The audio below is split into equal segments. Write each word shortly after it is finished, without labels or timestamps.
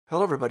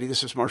Hello, everybody.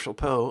 This is Marshall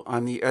Poe.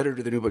 I'm the editor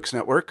of the New Books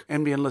Network.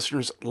 NBN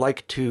listeners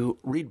like to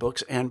read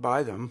books and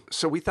buy them.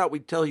 So we thought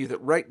we'd tell you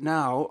that right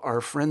now, our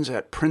friends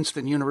at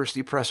Princeton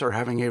University Press are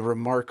having a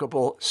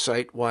remarkable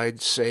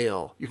site-wide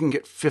sale. You can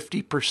get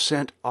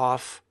 50%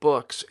 off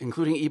books,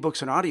 including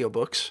ebooks and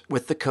audiobooks,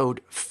 with the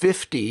code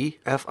 50,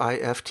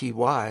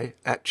 F-I-F-T-Y,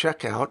 at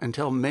checkout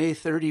until May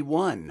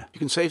 31. You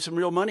can save some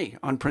real money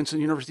on Princeton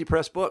University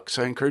Press books.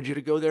 I encourage you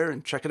to go there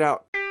and check it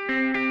out.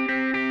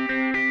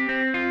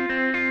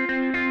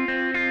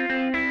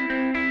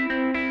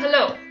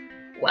 Hello,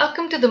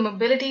 welcome to the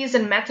Mobilities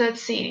and Methods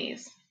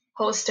series,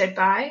 hosted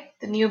by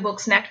the New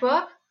Books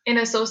Network in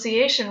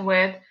association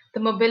with the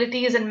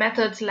Mobilities and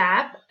Methods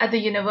Lab at the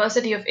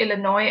University of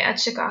Illinois at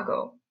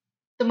Chicago.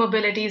 The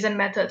Mobilities and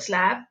Methods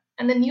Lab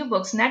and the New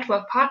Books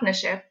Network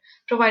partnership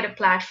provide a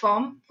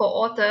platform for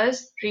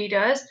authors,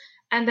 readers,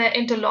 and their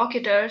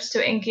interlocutors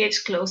to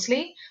engage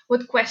closely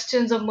with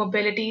questions of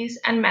mobilities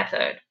and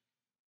method.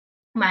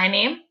 My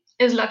name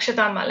is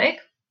Lakshita Malik,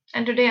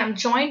 and today I'm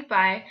joined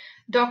by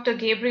Dr.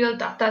 Gabriel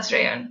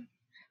Dattatreyan,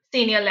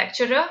 Senior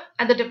Lecturer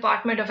at the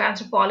Department of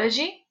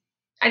Anthropology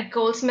at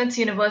Goldsmiths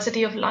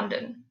University of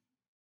London.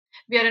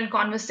 We are in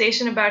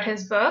conversation about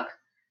his book,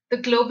 The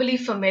Globally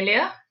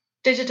Familiar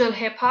Digital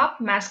Hip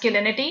Hop,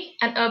 Masculinity,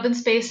 and Urban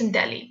Space in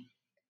Delhi,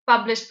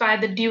 published by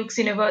the Duke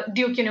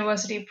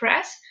University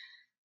Press,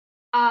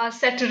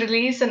 set to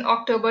release in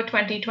October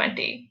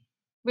 2020.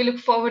 We look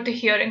forward to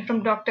hearing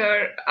from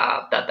Dr.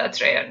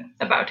 Dattatreyan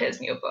about his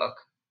new book.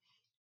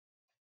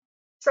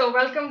 So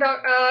welcome,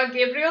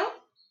 Gabriel.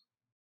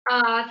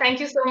 Thank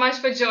you so much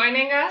for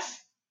joining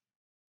us.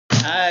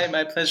 Hi,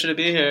 my pleasure to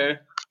be here.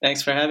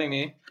 Thanks for having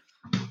me.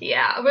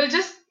 Yeah, we'll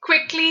just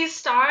quickly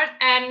start.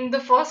 And the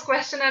first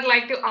question I'd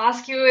like to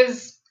ask you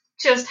is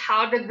just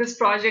how did this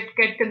project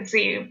get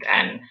conceived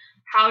and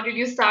how did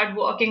you start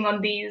working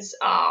on these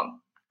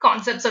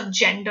concepts of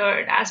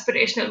gendered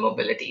aspirational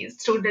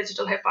mobilities through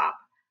digital hip hop?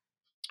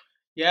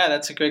 Yeah,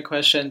 that's a great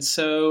question.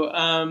 So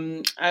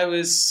I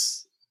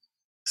was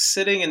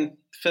sitting in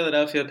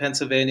Philadelphia,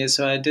 Pennsylvania.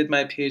 So I did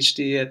my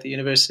PhD at the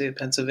University of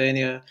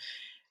Pennsylvania,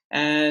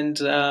 and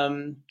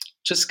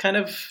just kind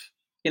of,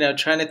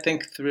 trying to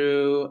think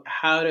through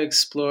how to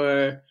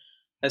explore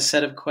a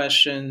set of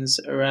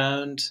questions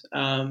around,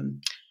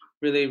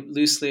 really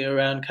loosely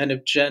around kind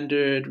of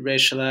gendered,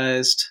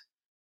 racialized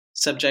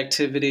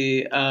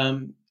subjectivity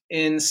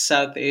in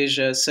South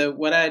Asia. So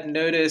what I'd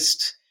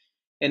noticed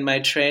in my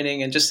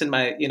training and just in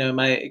my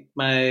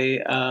my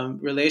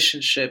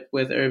relationship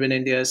with urban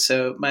India.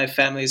 So my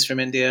family's from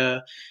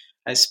India.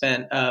 I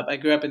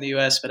grew up in the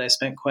U.S., but I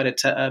spent quite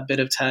a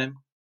bit of time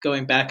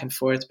going back and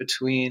forth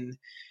between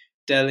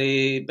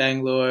Delhi,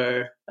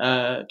 Bangalore,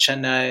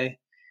 Chennai,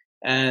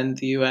 and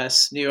the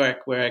U.S., New York,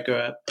 where I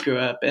grew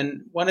up.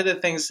 And one of the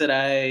things that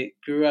I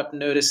grew up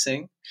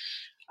noticing,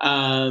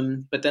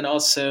 but then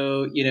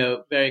also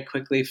very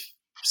quickly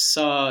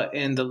saw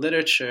in the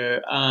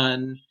literature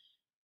on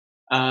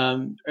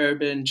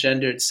urban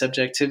gendered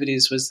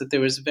subjectivities was that there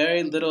was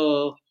very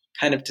little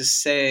kind of to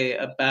say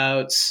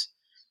about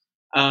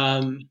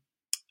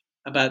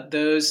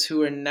those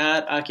who are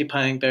not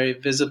occupying very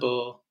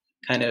visible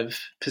kind of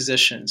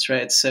positions,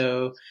 right?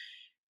 So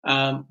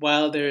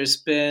while there's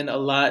been a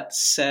lot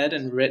said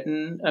and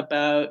written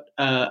about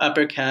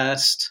upper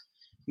caste,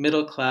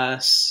 middle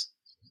class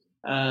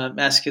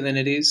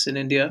masculinities in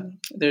India,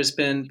 there's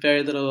been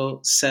very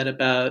little said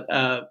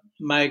about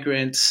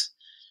migrant,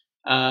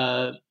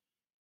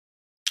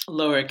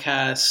 lower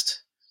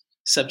caste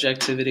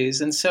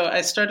subjectivities. And so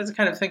I started to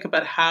kind of think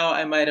about how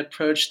I might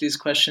approach these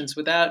questions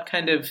without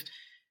kind of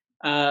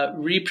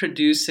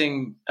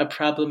reproducing a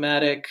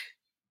problematic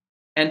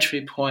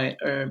entry point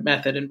or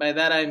method. And by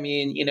that I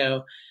mean,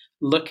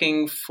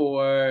 looking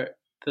for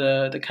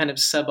the kind of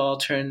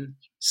subaltern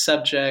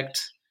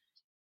subject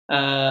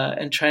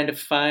and trying to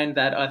find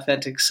that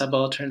authentic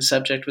subaltern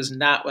subject was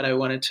not what I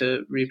wanted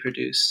to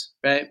reproduce,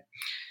 right?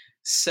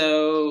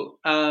 So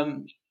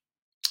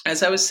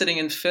as I was sitting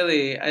in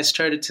Philly, I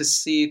started to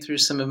see through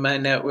some of my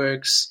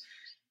networks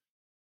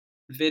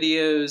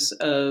videos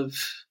of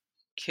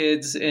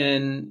kids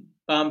in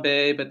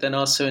Bombay, but then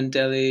also in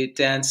Delhi,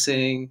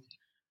 dancing,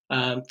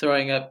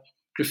 throwing up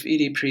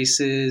graffiti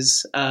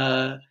pieces,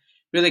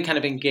 really kind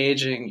of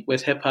engaging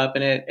with hip hop.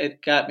 And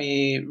it got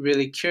me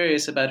really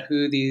curious about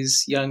who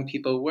these young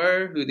people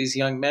were, who these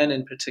young men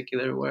in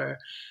particular were.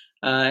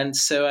 And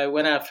so I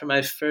went out for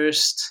my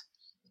first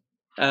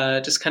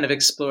just kind of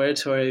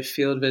exploratory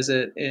field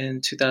visit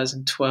in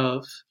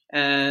 2012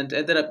 and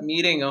ended up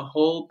meeting a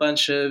whole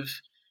bunch of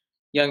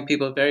young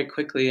people very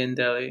quickly in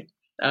Delhi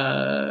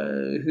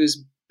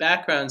whose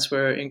backgrounds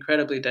were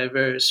incredibly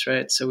diverse,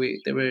 right? So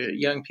there were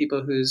young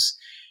people whose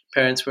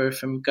parents were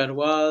from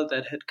Garhwal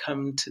that had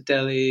come to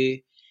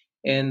Delhi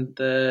in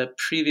the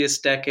previous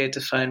decade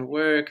to find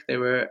work. There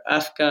were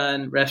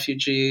Afghan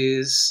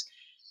refugees.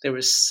 There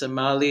were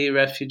Somali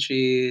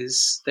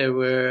refugees. There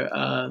were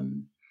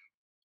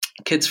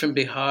kids from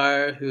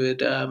Bihar who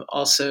had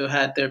also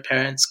had their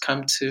parents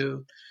come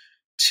to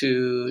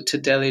to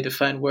Delhi to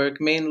find work,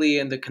 mainly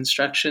in the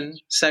construction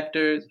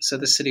sector. So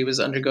the city was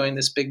undergoing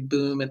this big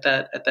boom at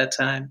that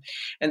time,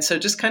 and so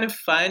just kind of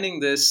finding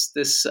this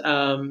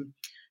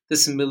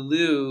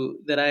milieu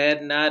that I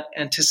had not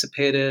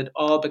anticipated,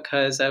 all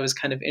because I was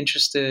kind of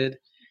interested,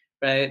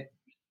 right,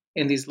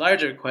 in these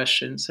larger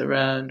questions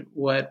around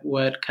what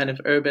kind of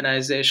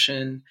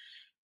urbanization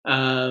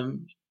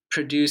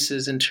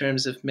produces in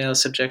terms of male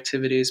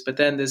subjectivities, but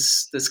then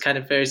this kind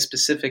of very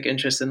specific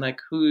interest in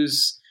like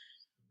who's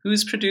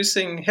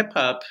producing hip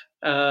hop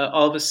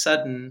all of a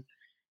sudden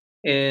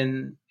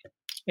in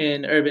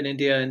urban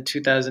India in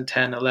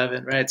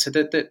 2010-11, right? So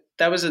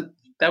that was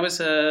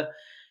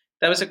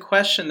a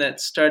question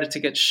that started to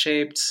get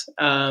shaped.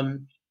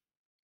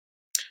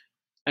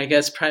 I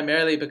guess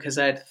primarily because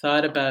I'd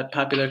thought about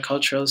popular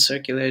cultural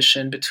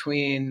circulation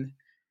between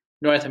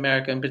North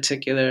America in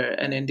particular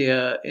and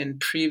India in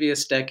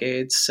previous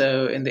decades,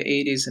 so in the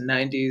 80s and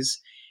 90s.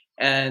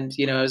 And,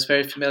 I was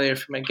very familiar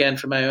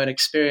from my own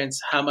experience,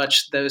 how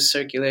much those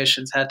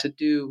circulations had to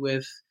do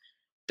with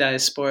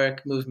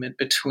diasporic movement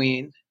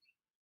between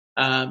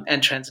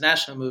and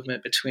transnational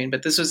movement between.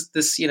 But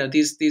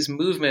these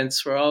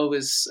movements were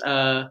always,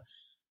 they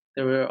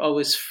were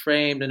always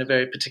framed in a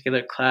very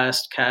particular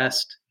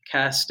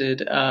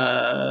casted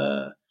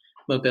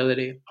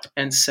mobility.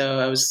 And so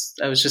I was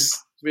just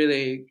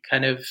really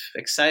kind of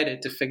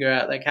excited to figure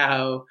out like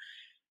how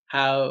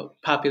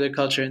popular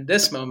culture in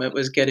this moment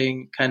was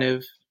getting kind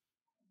of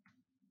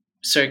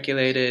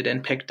circulated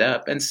and picked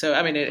up. And so,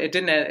 I mean, it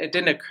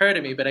didn't occur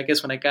to me, but I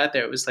guess when I got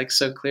there, it was like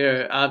so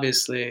clear.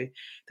 Obviously,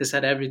 this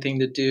had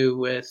everything to do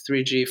with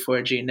 3G,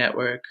 4G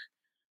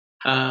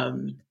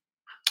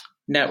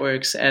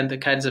networks and the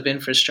kinds of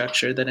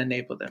infrastructure that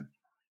enable them.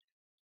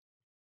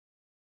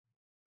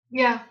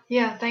 Yeah.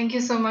 Thank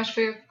you so much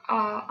for your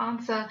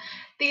answer.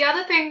 The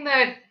other thing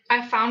that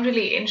I found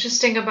really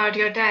interesting about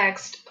your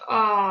text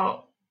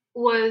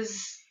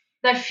was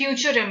that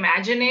future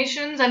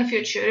imaginations and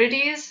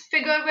futurities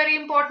figure very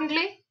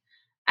importantly.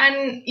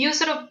 And you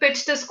sort of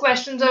pitched this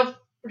questions of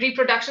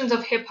reproductions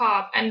of hip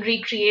hop and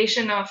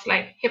recreation of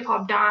like hip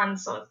hop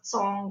dance or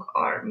song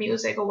or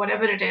music or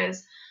whatever it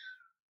is,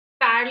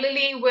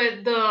 parallelly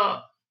with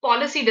the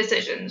policy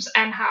decisions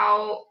and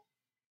how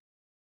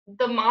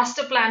the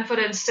master plan, for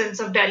instance,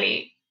 of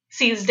Delhi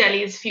sees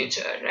Delhi's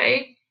future,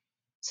 right?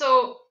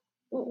 So,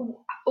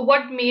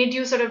 what made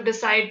you sort of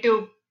decide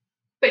to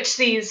pitch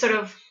these sort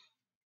of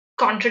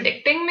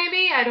contradicting,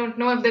 maybe? I don't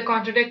know if they're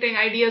contradicting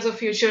ideas of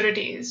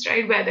futurities,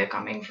 right? Where they're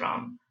coming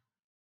from.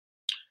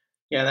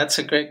 Yeah, that's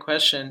a great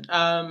question.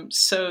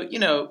 So,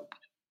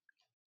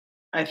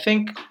 I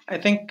think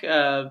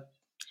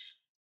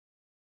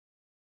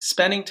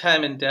spending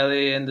time in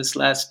Delhi in this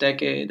last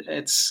decade,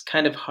 it's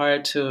kind of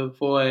hard to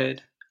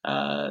avoid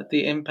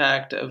the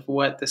impact of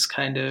what this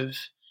kind of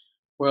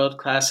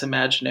world-class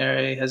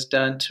imaginary has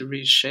done to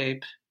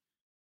reshape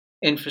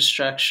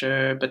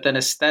infrastructure, but then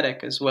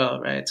aesthetic as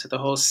well, right? So the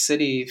whole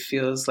city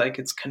feels like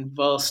it's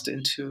convulsed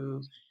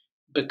into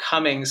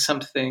becoming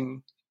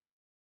something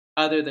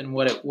other than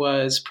what it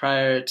was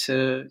prior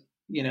to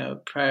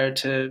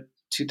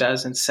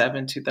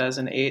 2007,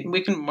 2008. And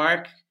we can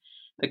mark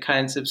the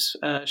kinds of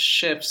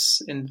shifts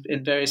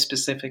in very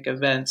specific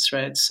events,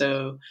 right?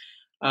 So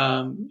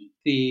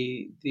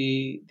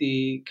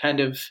the kind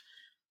of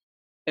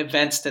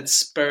events that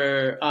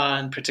spur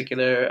on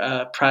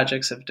particular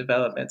projects of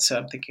development. So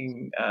I'm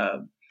thinking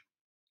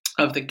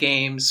of the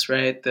games,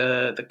 right?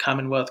 The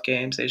Commonwealth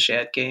Games,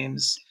 Asiad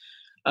Games.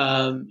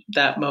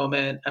 That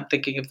moment, I'm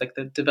thinking of like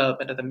the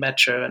development of the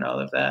metro and all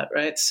of that,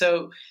 right?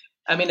 So,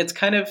 I mean, it's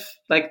kind of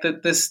like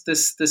this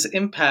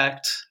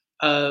impact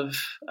of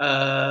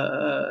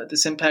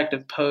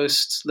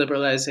post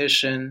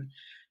liberalization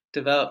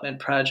development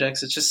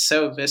projects. It's just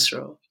so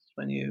visceral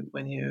when you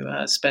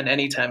spend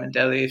any time in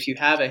Delhi. If you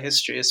have a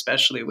history,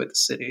 especially with the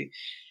city,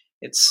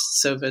 it's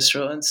so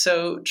visceral. And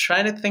so,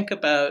 trying to think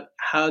about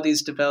how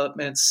these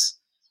developments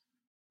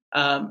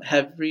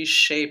have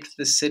reshaped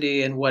the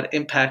city and what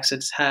impacts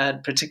it's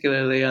had,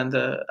 particularly on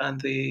those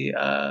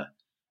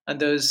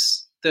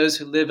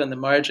who live on the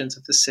margins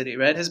of the city,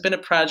 right, has been a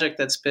project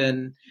that's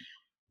been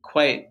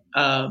quite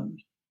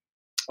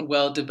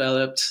well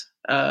developed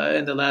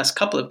in the last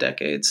couple of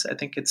decades. I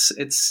think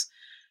it's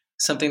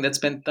something that's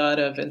been thought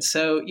of, and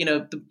so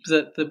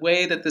the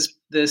way that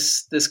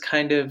this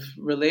kind of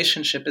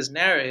relationship is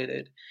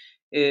narrated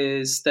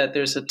is that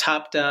there's a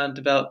top-down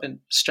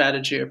development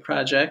strategy or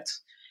project.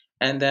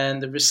 And then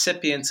the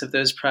recipients of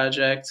those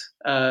projects,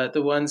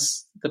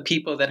 the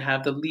people that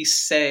have the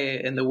least say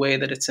in the way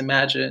that it's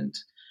imagined,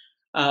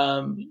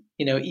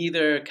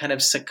 either kind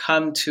of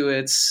succumb to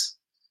its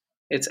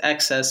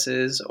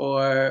excesses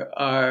or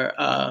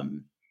are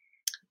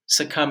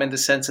succumb in the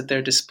sense that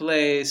they're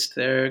displaced,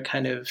 they're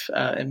kind of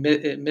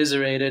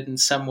immiserated in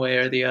some way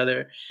or the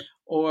other,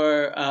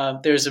 or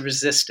there's a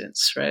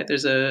resistance, right?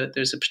 There's a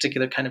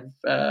particular kind of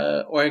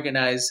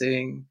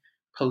organizing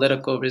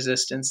political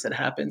resistance that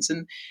happens.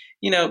 And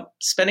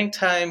spending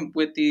time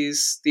with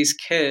these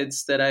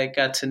kids that I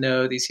got to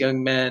know, these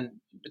young men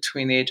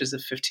between the ages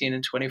of 15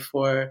 and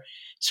 24,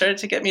 started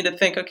to get me to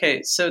think,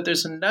 okay, so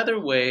there's another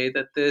way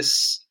that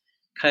this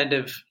kind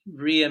of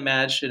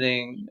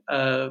reimagining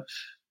of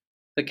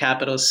the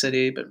capital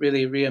city, but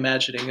really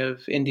reimagining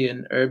of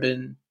Indian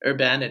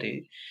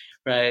urbanity,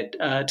 right,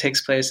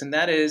 takes place, and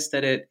that is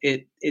that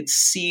it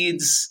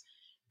seeds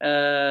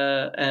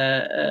an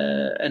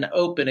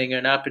opening or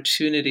an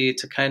opportunity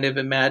to kind of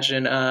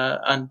imagine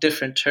on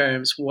different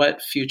terms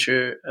what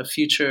futures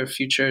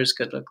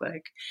could look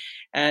like,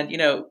 and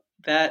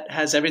that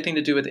has everything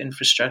to do with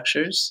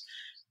infrastructures,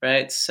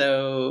 right?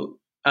 So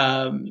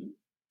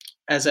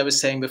as I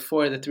was saying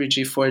before, the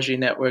 3G, 4G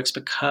networks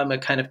become a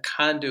kind of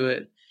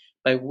conduit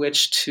by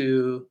which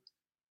to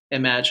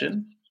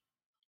imagine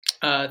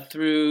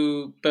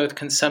through both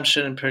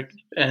consumption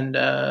and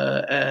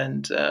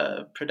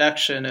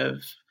production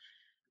of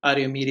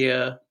audio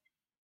media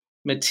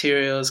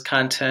materials,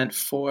 content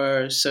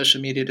for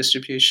social media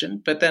distribution,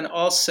 but then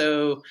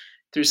also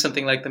through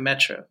something like the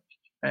metro,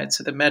 right?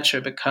 So the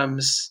metro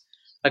becomes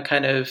a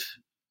kind of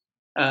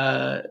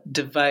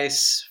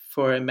device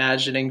for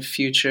imagining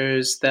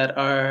futures that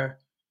are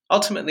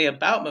ultimately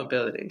about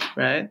mobility,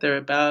 right? They're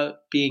about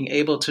being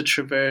able to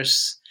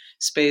traverse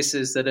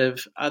spaces that have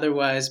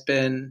otherwise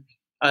been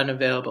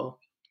unavailable.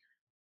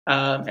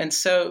 And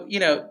so,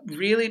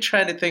 really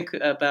trying to think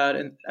about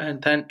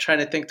and then trying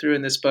to think through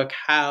in this book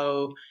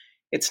how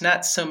it's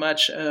not so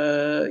much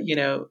a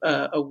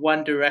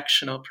one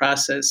directional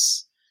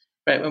process,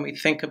 right? When we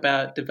think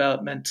about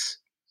development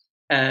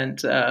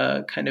and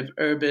kind of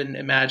urban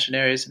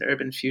imaginaries and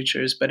urban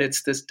futures, but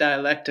it's this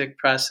dialectic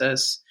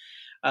process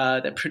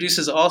that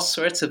produces all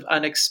sorts of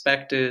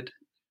unexpected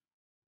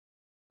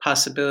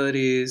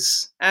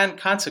possibilities and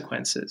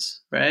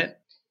consequences, right?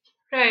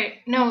 Right.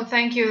 No,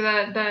 thank you.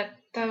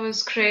 That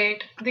was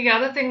great. The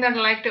other thing that I'd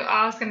like to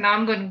ask, and now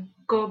I'm going to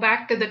go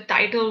back to the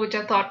title, which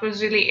I thought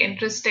was really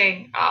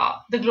interesting,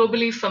 the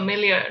globally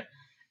familiar.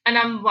 And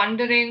I'm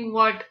wondering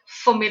what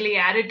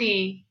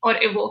familiarity or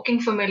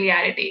evoking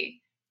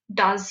familiarity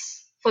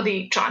does for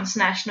the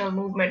transnational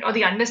movement or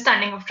the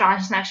understanding of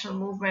transnational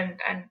movement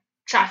and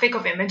traffic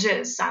of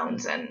images,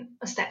 sounds, and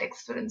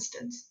aesthetics, for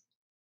instance.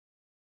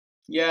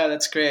 Yeah,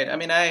 that's great. I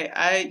mean, I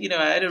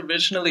had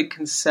originally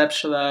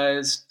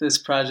conceptualized this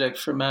project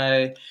for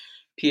my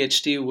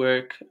PhD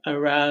work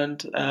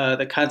around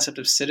the concept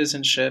of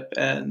citizenship,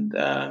 and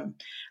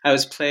I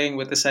was playing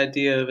with this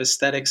idea of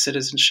aesthetic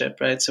citizenship,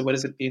 right? So, what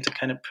does it mean to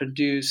kind of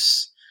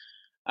produce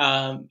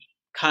um,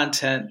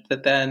 content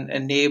that then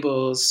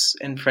enables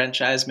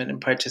enfranchisement and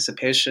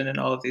participation in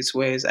all of these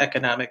ways,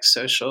 economic,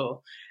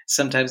 social,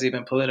 sometimes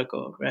even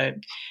political, right?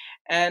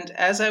 And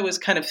as I was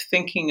kind of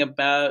thinking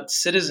about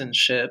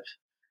citizenship,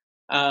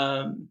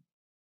 um,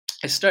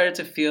 I started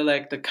to feel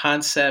like the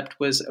concept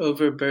was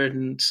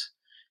overburdened.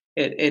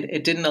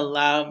 It didn't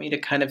allow me to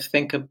kind of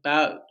think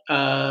about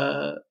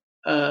a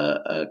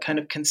kind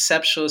of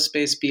conceptual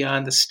space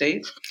beyond the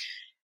state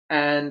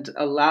and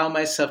allow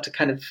myself to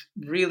kind of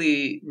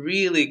really,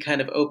 really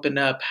kind of open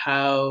up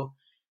how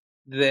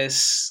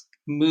this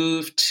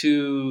move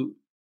to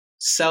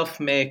self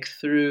make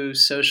through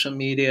social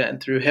media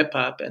and through hip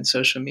hop and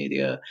social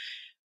media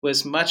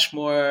was much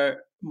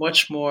more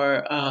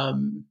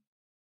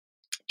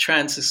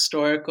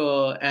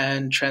transhistorical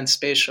and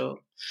transspatial,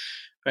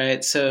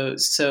 right? So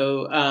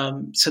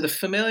the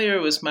familiar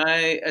was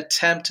my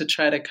attempt to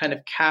try to kind of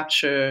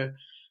capture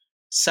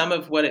some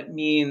of what it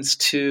means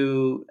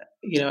to,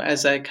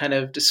 as I kind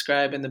of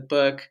describe in the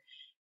book,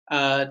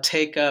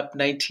 take up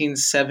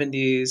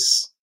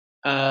 1970s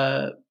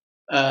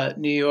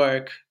New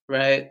York,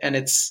 right, and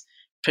its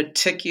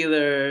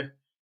particular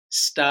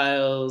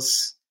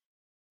styles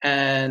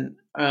and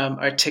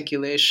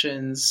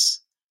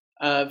articulations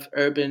of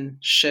urban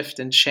shift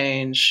and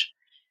change.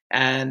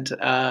 And,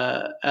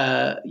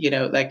 the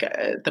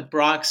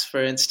Bronx,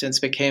 for instance,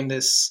 became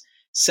this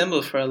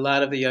symbol for a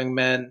lot of the young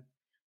men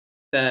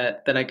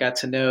that I got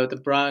to know. The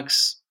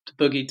Bronx, the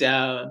Boogie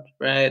Down,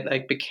 right,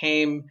 like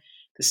became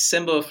the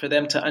symbol for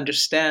them to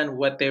understand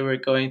what they were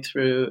going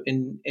through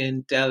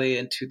in Delhi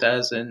in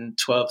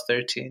 2012,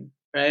 13.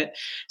 Right.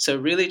 So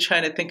really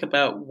trying to think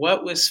about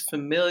what was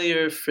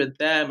familiar for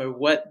them or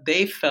what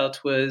they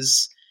felt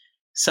was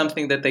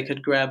something that they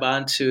could grab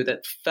onto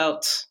that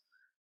felt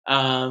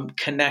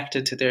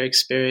connected to their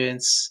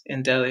experience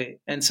in Delhi.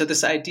 And so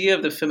this idea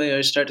of the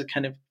familiar started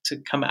kind of to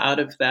come out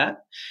of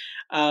that.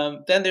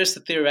 Then there's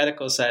the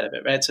theoretical side of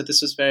it, right? So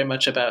this was very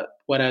much about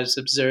what I was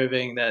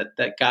observing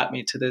that got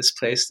me to this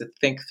place to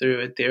think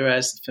through and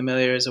theorize the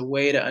familiar as a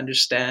way to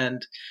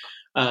understand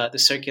the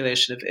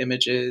circulation of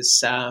images,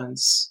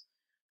 sounds,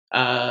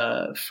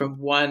 from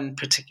one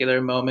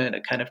particular moment,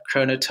 a kind of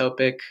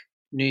chronotopic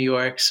New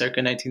York circa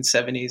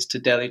 1970s to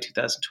Delhi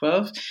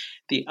 2012.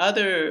 The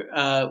other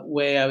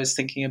way I was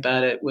thinking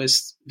about it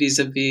was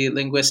vis-a-vis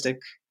linguistic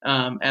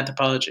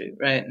anthropology,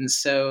 right? And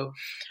so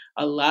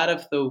a lot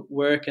of the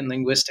work in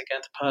linguistic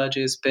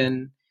anthropology has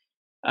been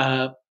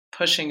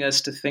pushing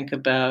us to think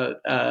about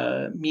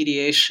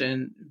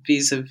mediation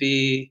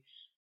vis-a-vis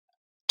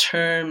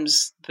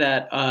terms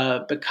that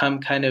become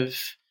kind of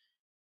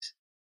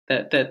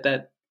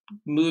that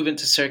move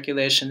into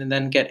circulation and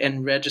then get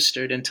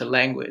registered into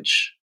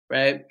language,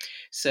 right?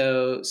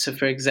 So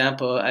for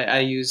example, I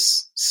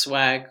use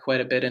swag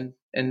quite a bit in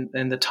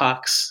the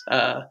talks.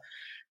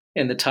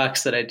 In the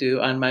talks that I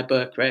do on my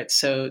book, right?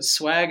 So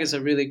swag is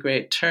a really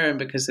great term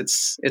because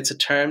it's a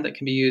term that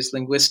can be used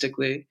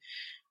linguistically.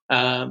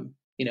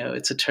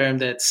 It's a term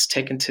that's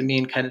taken to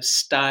mean kind of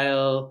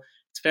style.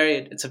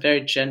 It's a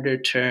very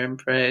gendered term,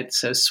 right?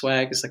 So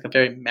swag is like a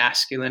very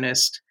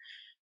masculinist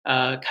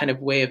kind of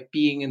way of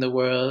being in the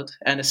world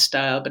and a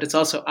style, but it's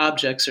also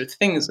objects or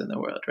things in the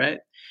world, right?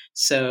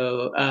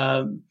 So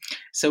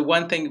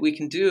one thing we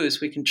can do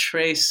is we can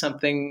trace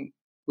something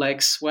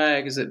like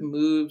swag as it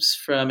moves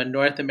from a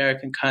North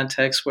American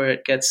context where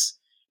it gets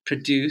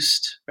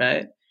produced,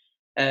 right,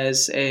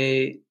 as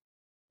a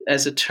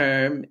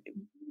term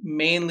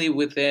mainly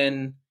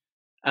within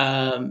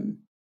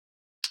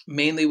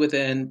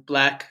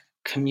Black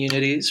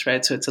communities,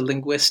 right? So it's a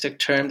linguistic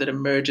term that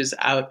emerges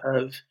out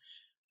of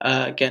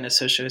again a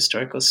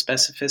socio-historical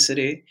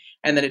specificity,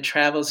 and then it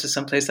travels to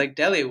some place like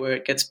Delhi where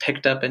it gets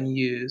picked up and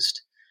used,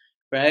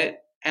 right?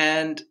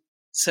 And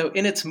so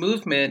in its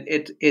movement,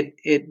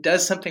 it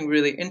does something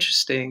really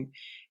interesting.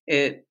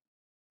 It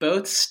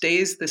both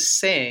stays the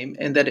same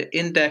in that it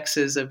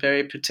indexes a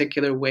very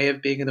particular way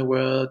of being in the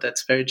world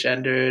that's very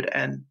gendered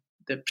and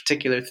the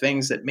particular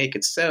things that make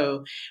it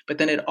so, but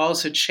then it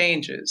also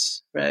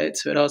changes, right?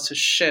 So it also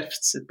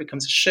shifts, it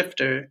becomes a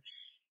shifter.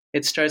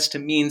 It starts to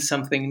mean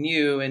something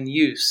new in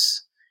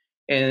use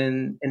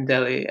in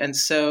Delhi. And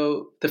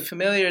so the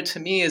familiar to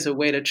me is a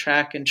way to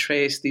track and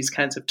trace these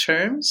kinds of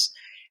terms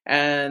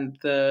and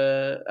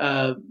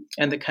the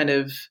kind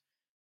of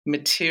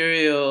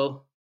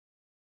material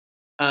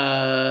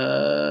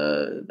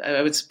I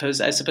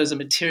suppose the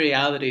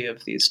materiality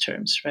of these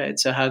terms, right?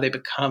 So how they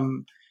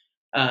become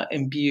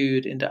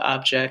imbued into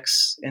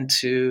objects,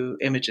 into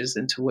images,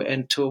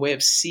 into a way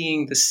of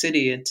seeing the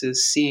city, into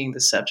seeing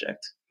the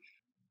subject.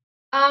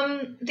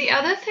 The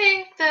other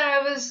thing that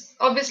I was,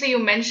 obviously you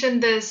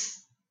mentioned this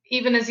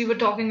even as you were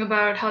talking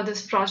about how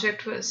this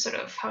project was sort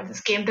of how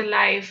this came to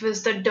life,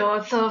 was the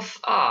dearth of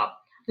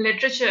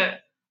literature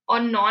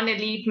on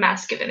non-elite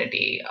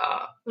masculinity,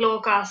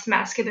 lower caste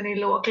masculinity,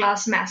 lower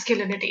class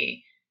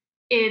masculinity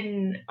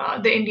in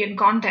the Indian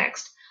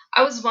context.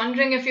 I was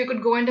wondering if you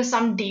could go into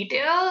some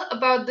detail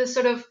about this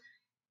sort of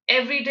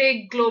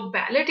everyday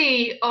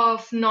globality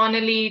of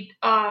non-elite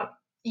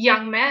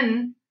young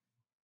men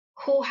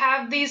who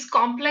have these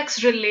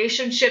complex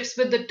relationships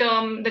with the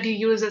term that you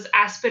use as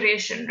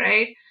aspiration,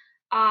 right?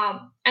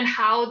 And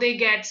how they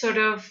get sort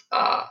of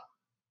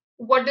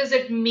what does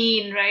it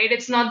mean, right?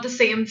 It's not the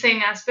same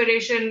thing,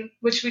 aspiration,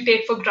 which we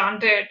take for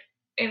granted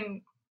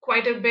in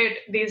quite a bit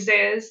these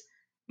days,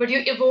 but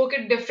you evoke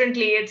it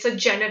differently. It's a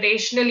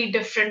generationally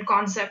different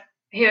concept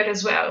here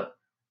as well.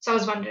 So I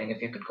was wondering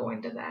if you could go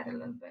into that a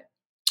little bit.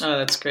 Oh,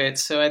 that's great.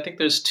 So I think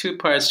there's two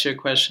parts to your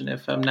question,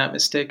 if I'm not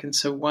mistaken.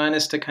 So one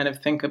is to kind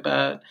of think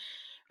about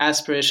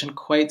aspiration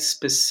quite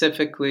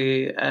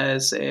specifically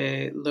as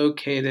a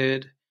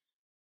located,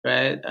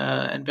 right,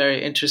 and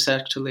very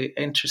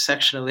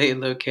intersectionally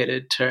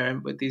located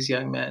term with these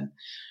young men.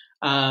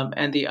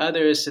 And the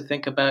other is to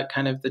think about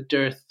kind of the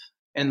dearth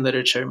in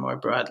literature more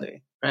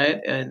broadly, right?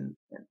 And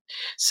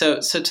so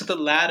to the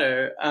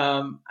latter,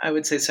 I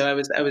would say so.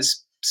 I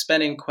was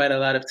spending quite a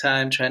lot of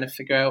time trying to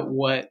figure out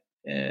what,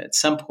 at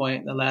some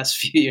point in the last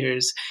few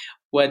years,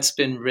 what's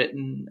been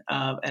written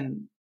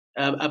and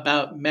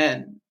about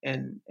men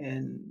in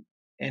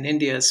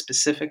India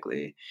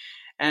specifically,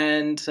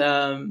 and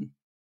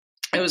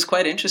it was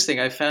quite interesting.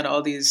 I found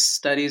all these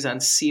studies on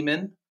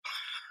semen.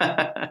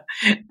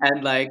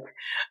 And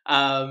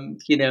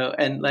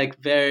and like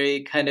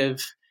very kind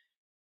of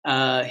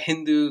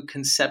Hindu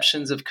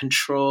conceptions of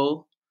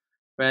control,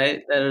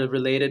 right? That are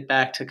related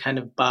back to kind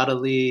of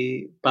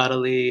bodily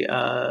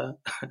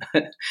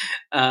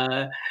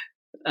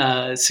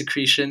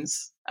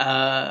secretions.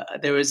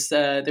 There was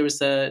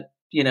a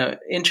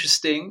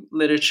interesting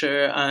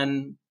literature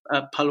on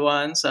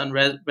palwans, on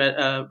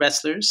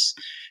wrestlers.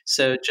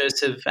 So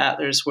Joseph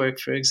Adler's work,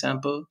 for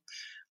example,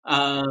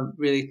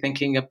 really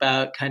thinking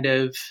about kind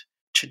of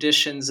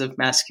traditions of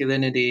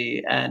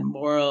masculinity and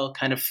moral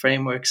kind of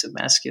frameworks of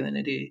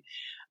masculinity.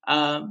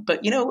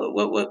 But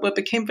what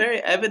became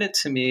very evident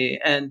to me,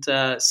 and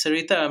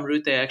Sarita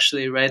Amrute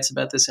actually writes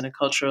about this in in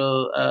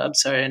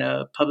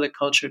a public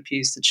culture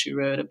piece that she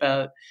wrote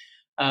about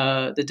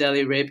the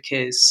Delhi rape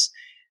case.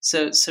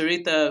 So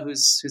Sarita,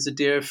 who's a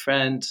dear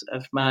friend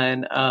of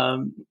mine,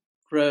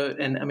 wrote,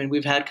 and I mean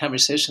we've had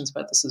conversations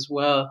about this as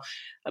well,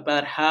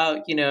 about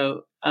how in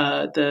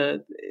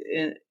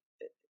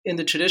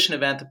the tradition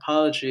of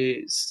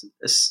anthropology,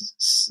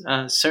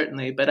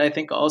 certainly, but I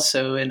think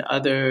also in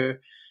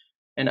other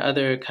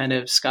kind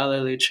of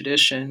scholarly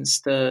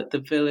traditions,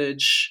 the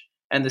village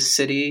and the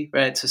city,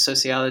 right? So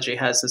sociology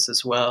has this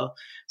as well.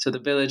 So the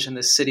village and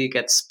the city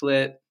get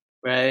split,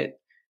 right?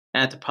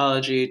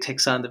 Anthropology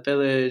takes on the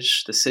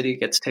village, the city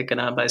gets taken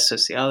on by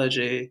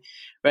sociology,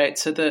 right?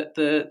 So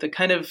the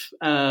kind of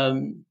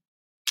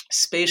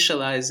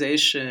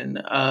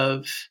spatialization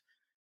of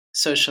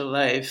social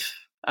life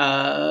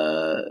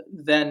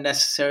then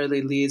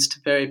necessarily leads to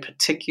very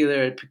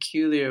particular and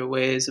peculiar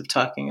ways of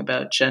talking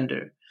about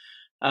gender,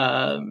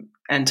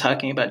 and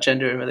talking about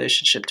gender in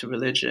relationship to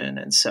religion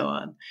and so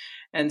on.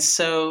 And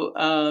so,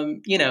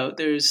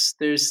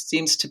 there's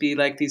seems to be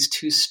like these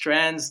two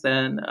strands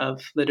then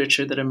of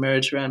literature that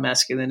emerge around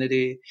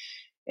masculinity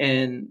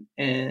in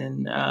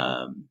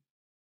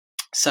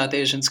South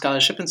Asian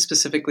scholarship, and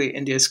specifically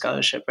India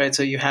scholarship, right?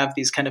 So you have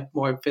these kind of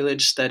more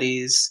village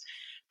studies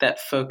that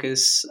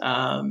focus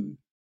on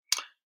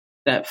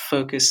the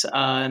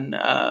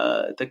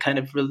kind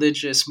of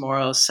religious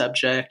moral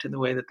subject and the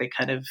way that they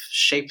kind of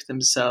shape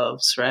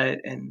themselves, right,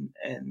 and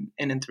in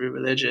and through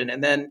religion.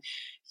 And then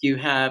you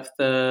have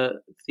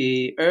the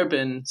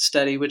urban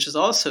study, which is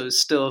also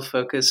still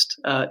focused,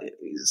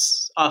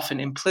 is often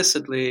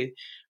implicitly,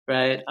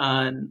 right,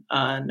 on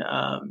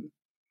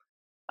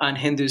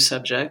Hindu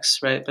subjects,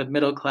 right, but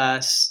middle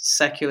class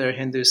secular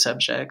Hindu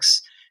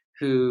subjects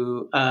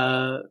who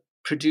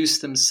produce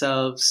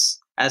themselves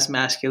as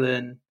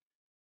masculine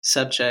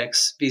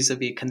subjects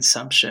vis-a-vis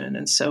consumption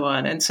and so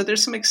on. And so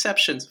there's some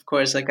exceptions, of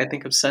course. Like I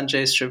think of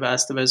Sanjay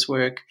Srivastava's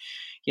work.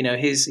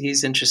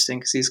 He's interesting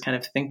because he's kind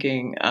of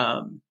thinking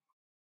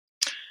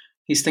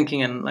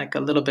in like a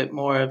little bit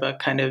more of a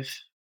kind of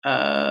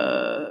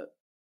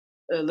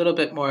a little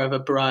bit more of a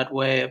broad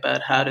way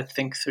about how to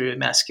think through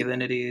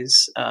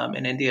masculinities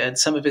in India. And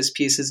some of his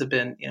pieces have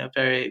been,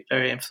 very,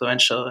 very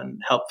influential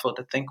and helpful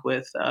to think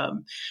with,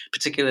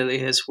 particularly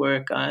his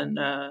work on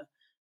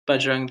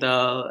Bajrang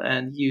Dal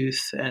and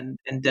youth and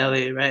in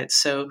Delhi, right?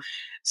 So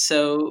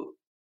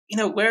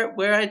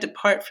where I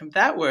depart from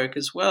that work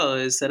as well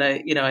is that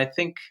I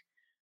think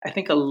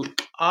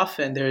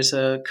often there's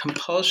a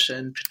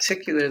compulsion,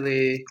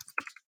 particularly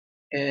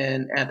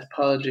in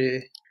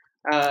anthropology.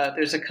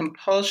 There's a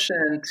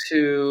compulsion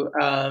to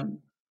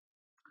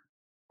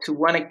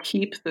want to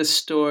keep the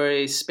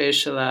story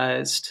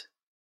spatialized,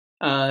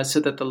 so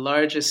that the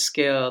largest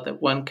scale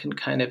that one can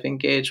kind of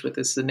engage with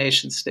is the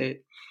nation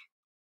state.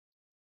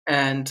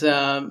 And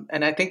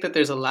I think that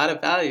there's a lot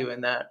of value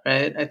in that,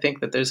 right? I think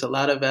that there's a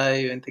lot of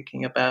value in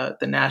thinking about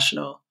the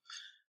national,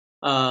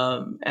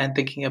 and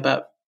thinking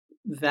about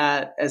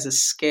that as a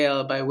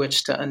scale by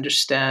which to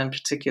understand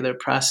particular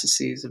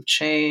processes of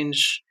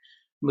change,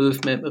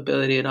 movement,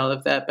 mobility, and all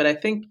of that. But I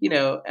think,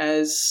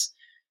 as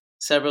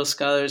several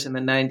scholars in the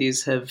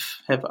 90s have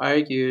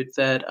argued,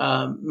 that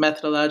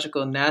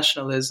methodological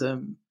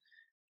nationalism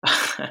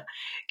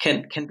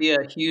can be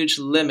a huge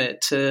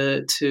limit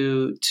to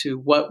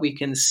what we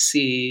can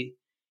see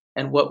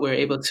and what we're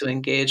able to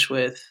engage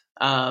with,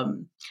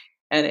 and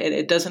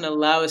it doesn't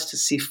allow us to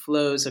see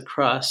flows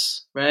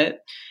across, right?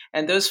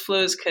 And those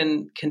flows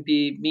can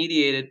be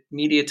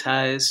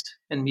mediatized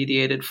and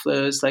mediated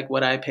flows, like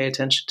what I pay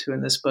attention to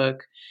in this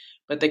book.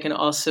 But they can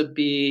also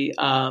be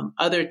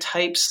other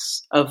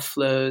types of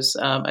flows.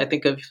 I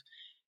think of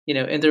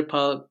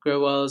Inderpal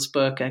Grewal's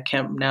book. I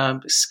can't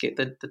now.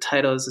 The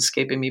title is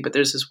escaping me, but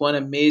there's this one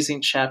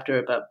amazing chapter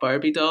about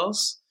Barbie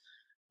dolls.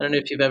 I don't know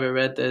if you've ever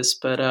read this,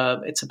 but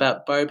it's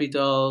about Barbie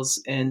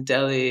dolls in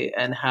Delhi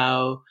and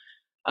how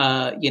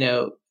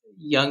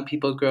young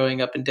people growing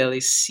up in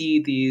Delhi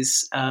see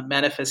these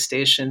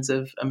manifestations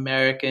of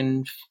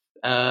American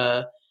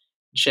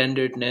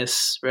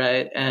genderedness,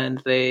 right?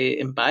 And they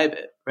imbibe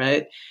it,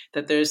 right?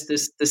 That there's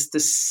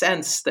this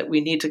sense that we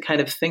need to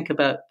kind of think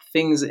about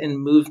things in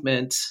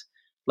movement,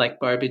 like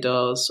Barbie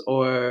dolls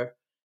or,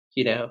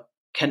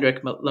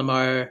 Kendrick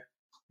Lamar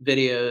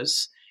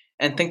videos,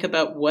 and think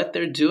about what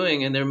they're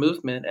doing in their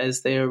movement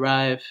as they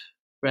arrive,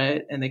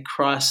 right? And they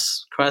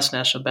cross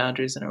national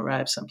boundaries and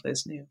arrive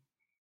someplace new.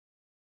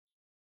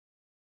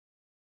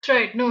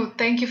 Right. No,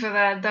 thank you for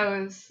that.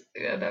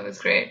 That was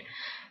great.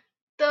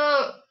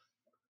 The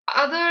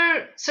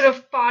other sort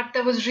of part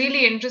that was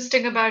really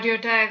interesting about your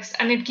text,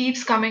 and it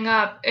keeps coming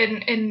up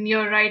in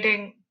your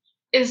writing,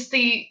 is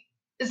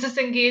this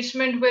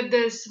engagement with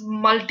this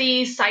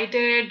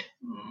multi-sited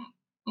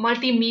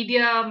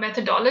multimedia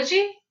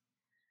methodology.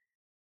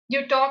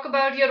 You talk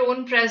about your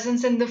own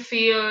presence in the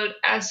field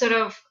as sort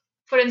of,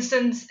 for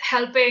instance,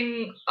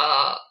 helping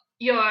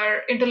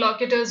your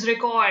interlocutors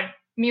record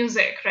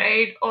music,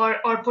 right, or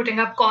putting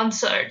up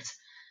concerts.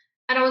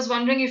 And I was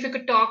wondering if you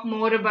could talk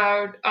more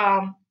about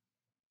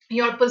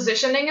your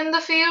positioning in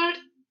the field,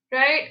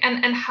 right?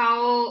 And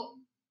how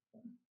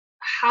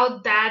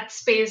that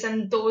space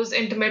and those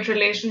intimate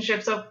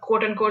relationships of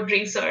quote unquote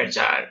research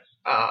are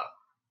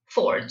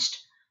forged.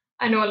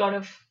 I know a lot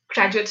of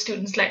graduate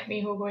students like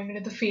me who are going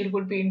into the field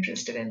would be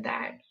interested in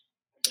that.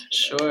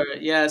 Sure.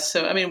 Yeah.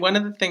 So, I mean, one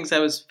of the things I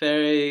was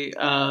very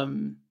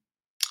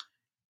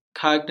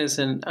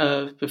cognizant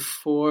of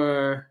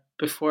before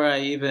I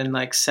even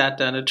like sat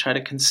down to try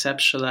to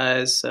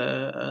conceptualize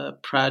a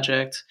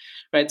project,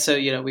 right? So,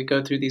 we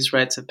go through these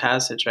rites of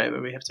passage, right,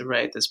 where we have to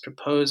write this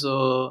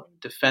proposal,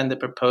 defend the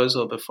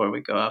proposal before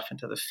we go off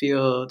into the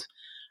field.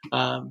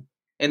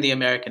 In the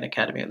American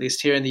Academy, at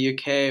least here in the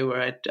UK,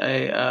 where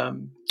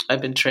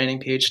I've been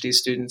training PhD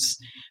students,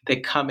 they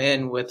come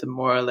in with a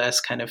more or less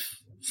kind of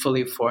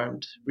fully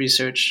formed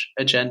research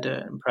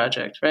agenda and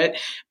project, right?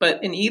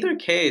 But in either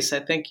case, I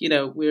think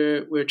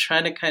we're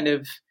trying to kind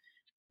of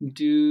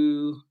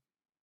do,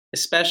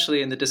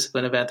 especially in the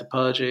discipline of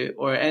anthropology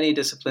or any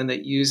discipline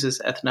that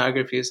uses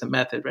ethnography as a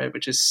method, right,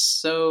 which is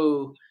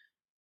so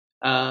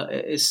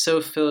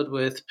filled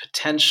with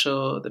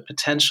the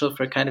potential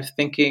for kind of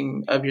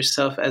thinking of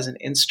yourself as an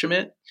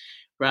instrument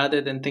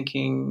rather than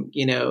thinking,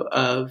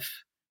 of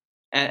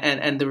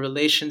and the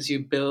relations you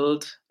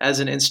build as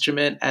an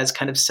instrument as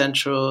kind of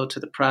central to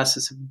the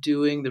process of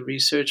doing the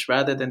research,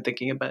 rather than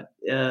thinking about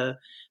the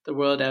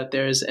world out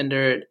there as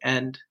inert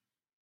and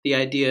the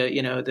idea,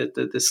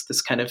 that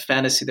this kind of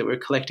fantasy that we're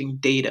collecting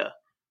data,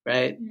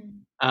 right?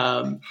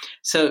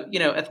 So,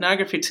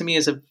 ethnography to me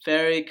is a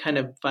very kind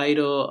of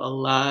vital,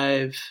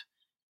 alive,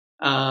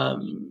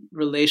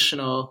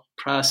 relational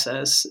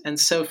process. And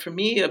so for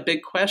me, a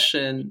big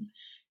question,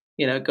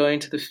 going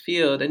to the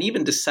field and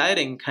even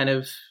deciding, kind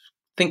of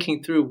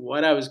thinking through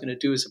what I was going to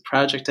do as a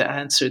project to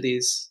answer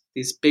these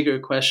bigger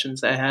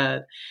questions I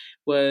had,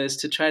 was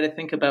to try to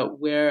think about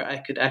where I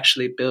could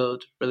actually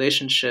build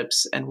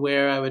relationships and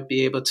where I would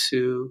be able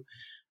to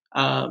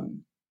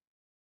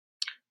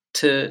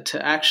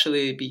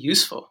actually be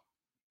useful,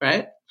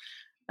 right?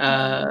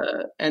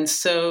 And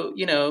so,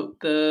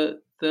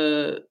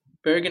 the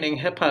burgeoning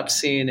hip hop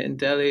scene in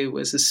Delhi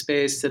was a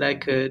space that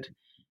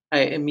I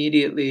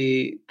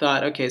immediately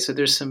thought, okay, so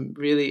there's some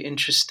really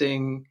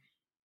interesting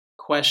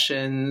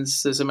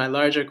questions. Those are my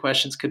larger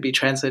questions, could be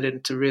translated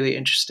into really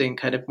interesting,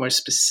 kind of more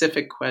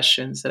specific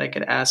questions that I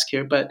could ask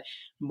here. But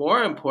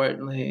more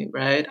importantly,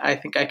 right, I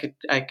think I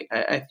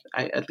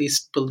at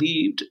least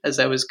believed as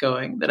I was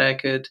going that I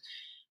could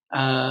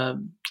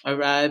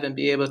arrive and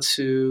be able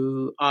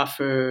to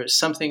offer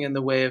something in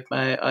the way of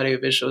my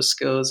audiovisual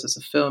skills as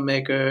a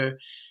filmmaker,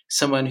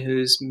 someone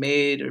who's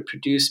made or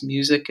produced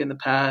music in the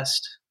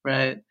past,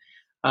 right?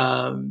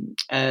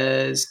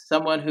 As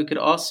someone who could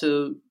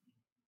also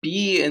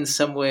be in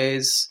some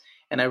ways,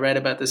 and I write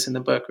about this in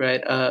the book,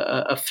 right,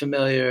 a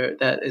familiar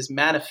that is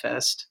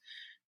manifest,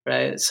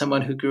 right?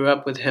 Someone who grew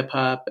up with hip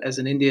hop as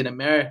an Indian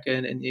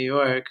American in New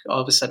York,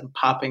 all of a sudden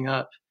popping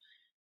up,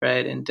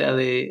 right, in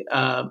Delhi,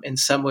 in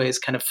some ways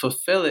kind of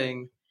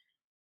fulfilling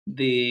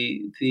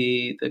the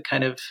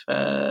kind of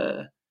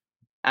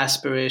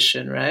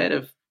aspiration, right,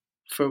 of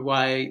for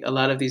why a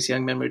lot of these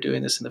young men were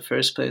doing this in the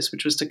first place,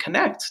 which was to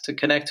connect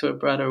to a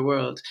broader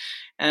world.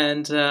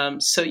 And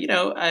so,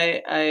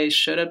 I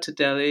showed up to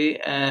Delhi,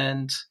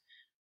 and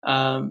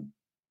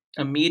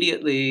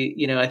immediately,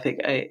 I think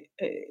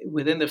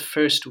within the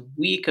first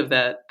week of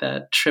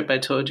that trip I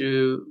told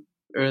you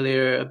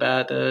earlier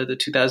about, the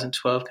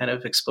 2012 kind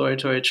of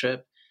exploratory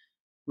trip,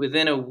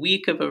 within a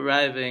week of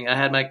arriving, I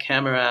had my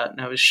camera out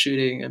and I was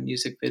shooting a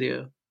music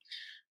video.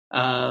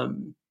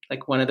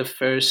 Like one of the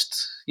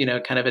first,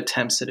 kind of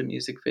attempts at a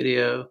music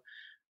video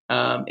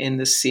in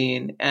the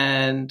scene,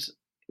 and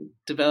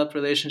developed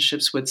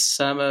relationships with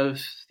some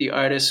of the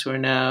artists who are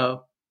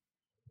now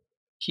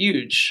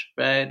huge,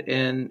 right,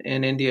 in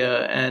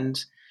India, and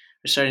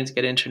are starting to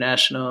get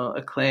international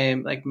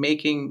acclaim, like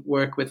making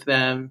work with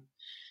them,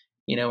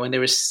 when they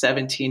were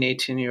 17,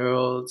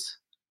 18-year-old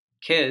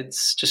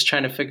kids, just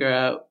trying to figure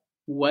out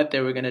what they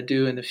were going to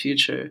do in the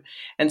future.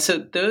 And so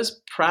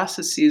those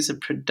processes of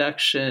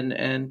production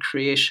and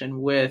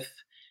creation were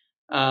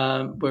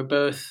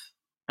both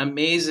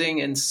amazing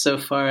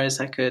insofar as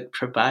I could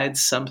provide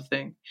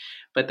something,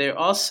 but they're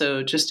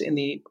also just in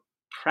the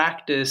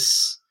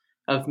practice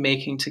of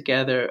making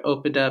together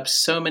opened up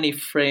so many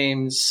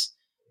frames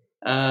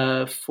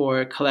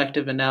for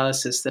collective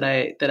analysis that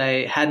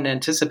I hadn't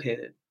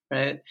anticipated,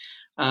 right?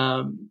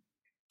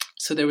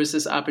 So there was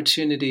this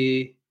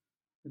opportunity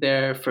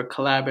there for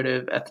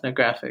collaborative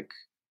ethnographic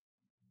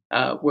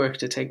work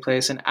to take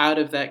place. And out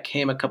of that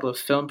came a couple of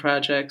film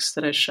projects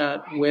that I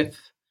shot with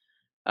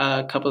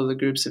a couple of the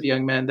groups of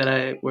young men that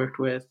I worked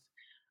with.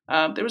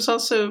 There was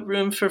also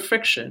room for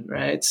friction,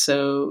 right?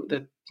 So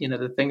the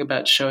thing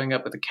about showing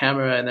up with a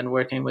camera and then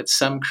working with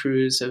some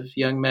crews of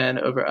young men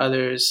over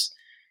others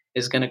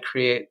is going to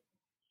create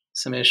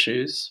some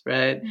issues,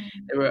 right? Mm-hmm.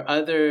 There were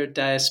other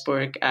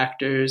diasporic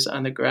actors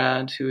on the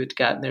ground who had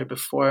gotten there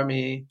before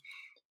me,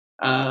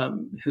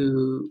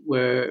 who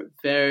were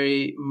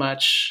very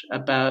much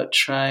about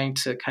trying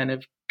to kind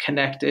of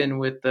connect in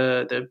with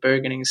the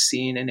burgeoning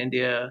scene in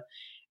India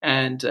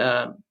and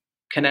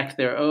connect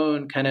their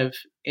own kind of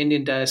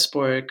Indian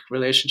diasporic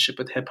relationship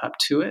with hip hop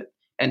to it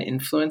and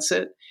influence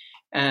it.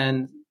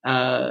 And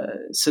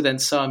so then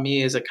saw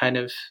me as a kind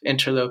of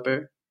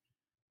interloper,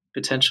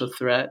 potential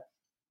threat,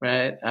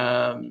 right?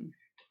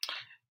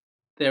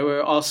 There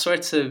were all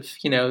sorts of,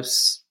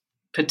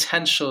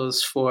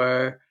 potentials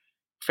for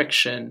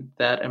friction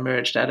that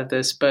emerged out of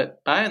this.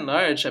 But by and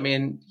large, I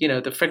mean,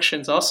 the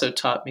frictions also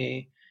taught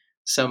me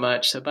so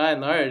much. So by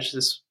and large,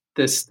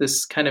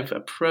 this kind of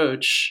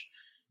approach,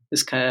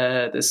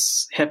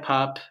 this hip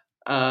hop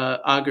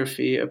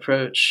ography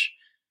approach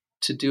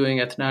to doing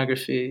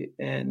ethnography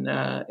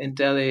in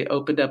Delhi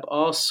opened up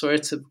all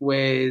sorts of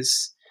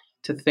ways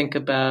to think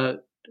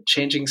about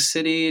changing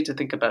city, to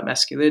think about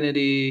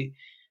masculinity,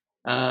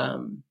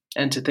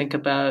 and to think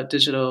about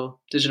digital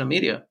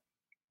media.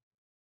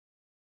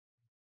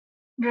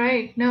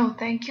 Right. No,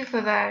 thank you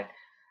for that.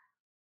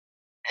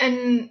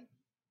 And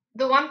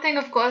the one thing,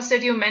 of course,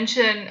 that you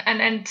mentioned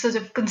and sort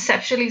of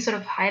conceptually sort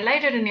of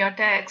highlighted in your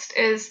text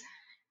is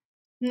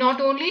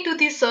not only do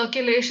these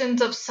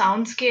circulations of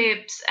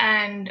soundscapes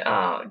and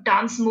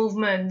dance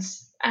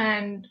movements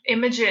and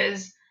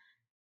images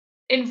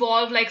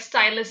involve like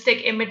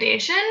stylistic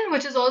imitation,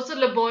 which is also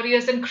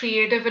laborious and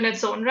creative in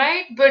its own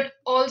right, but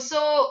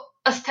also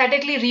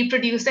aesthetically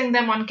reproducing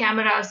them on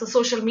cameras, the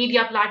social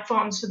media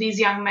platforms for these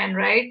young men,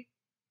 right?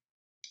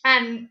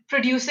 And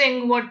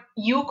producing what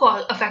you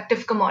call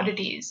effective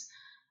commodities.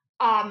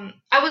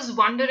 I was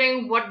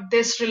wondering what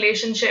this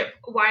relationship,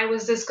 why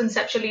was this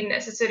conceptually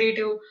necessary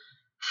to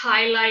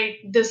highlight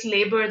this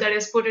labor that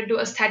is put into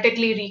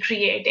aesthetically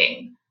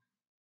recreating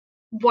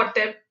what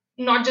they're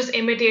not just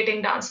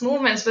imitating dance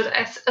movements, but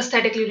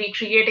aesthetically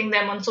recreating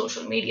them on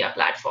social media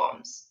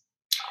platforms.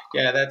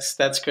 Yeah,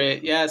 that's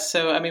great. Yeah,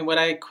 so I mean, what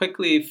I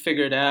quickly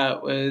figured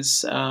out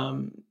was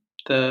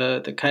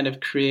the kind of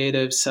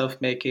creative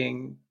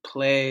self-making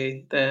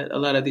play that a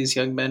lot of these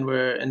young men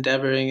were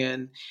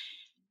endeavoring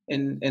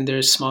in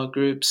their small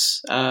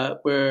groups,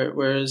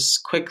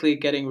 was quickly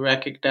getting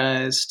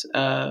recognized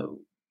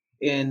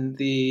in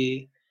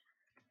the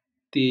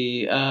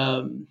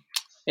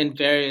in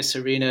various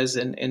arenas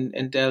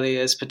in Delhi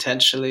as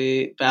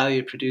potentially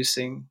value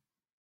producing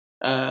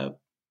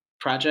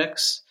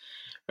projects,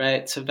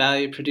 right? So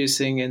value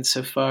producing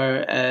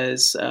insofar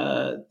as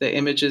the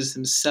images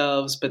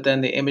themselves, but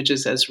then the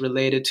images as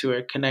related to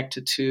or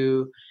connected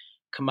to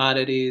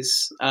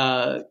commodities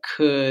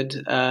could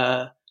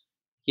do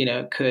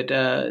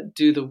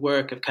the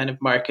work of kind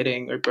of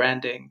marketing or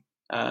branding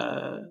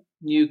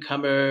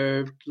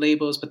newcomer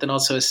labels, but then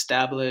also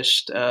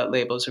established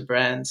labels or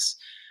brands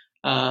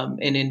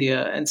in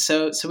India. And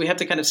so we have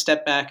to kind of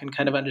step back and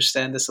kind of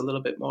understand this a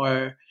little bit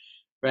more,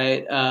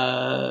 right?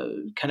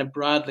 Kind of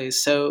broadly.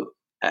 So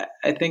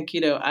I think,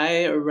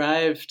 I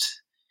arrived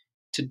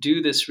to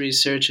do this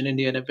research in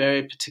India in a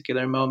very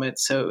particular moment.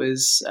 So it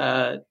was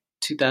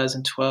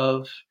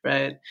 2012,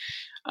 right?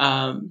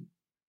 And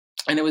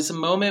it was a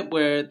moment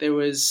where there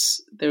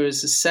was a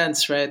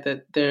sense, right,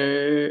 that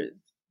there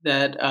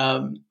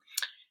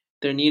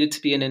needed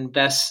to be an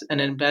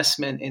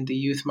investment in the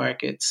youth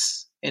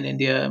markets in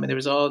India. I mean, there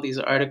was all these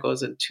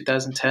articles in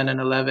 2010 and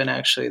 11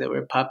 actually that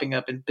were popping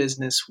up in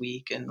Business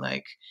Week and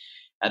like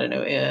I don't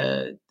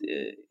know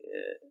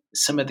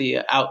some of the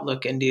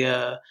Outlook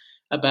India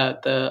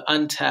about the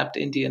untapped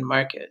Indian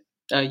market,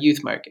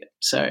 youth market.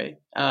 Sorry.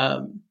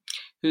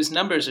 Whose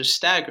numbers are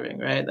staggering,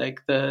 right?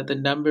 Like the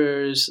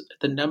number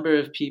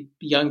of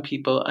young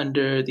people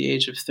under the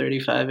age of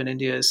 35 in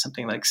India is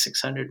something like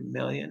 600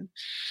 million.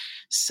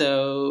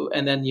 So,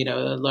 and then,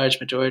 a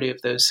large majority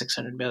of those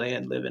 600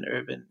 million live in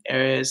urban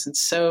areas. And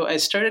so I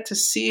started to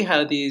see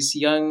how these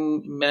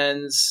young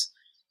men's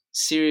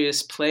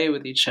serious play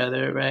with each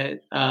other, right,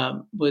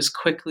 was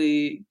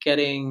quickly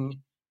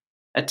getting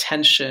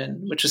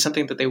attention, which was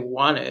something that they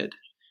wanted.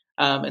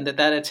 And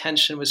that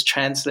attention was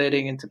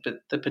translating into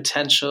the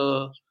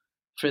potential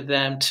for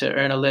them to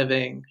earn a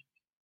living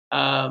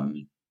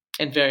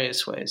in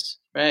various ways,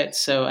 right?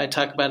 So I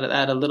talk about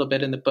that a little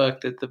bit in the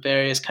book, that the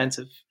various kinds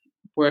of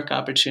work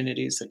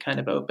opportunities that kind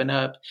of open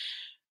up.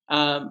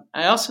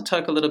 I also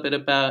talk a little bit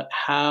about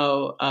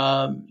how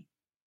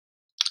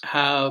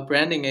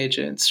branding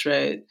agents,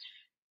 right,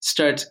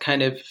 start to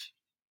kind of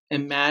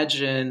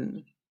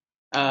imagine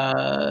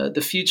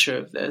the future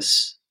of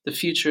this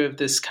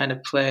kind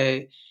of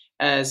play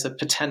as a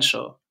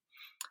potential.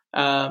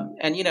 And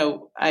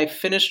I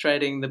finished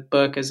writing the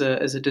book as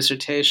a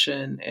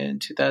dissertation in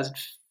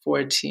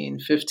 2014,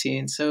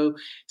 15. So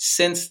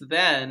since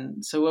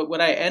then, so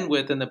what I end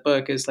with in the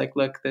book is like,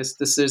 look, there's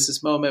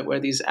this moment where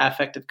these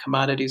affective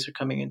commodities are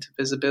coming into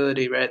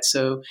visibility, right?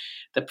 So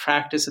the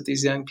practice of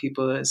these young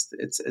people as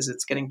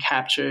it's getting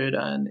captured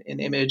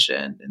in image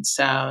and in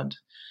sound.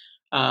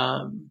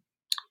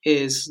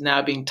 Is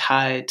now being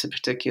tied to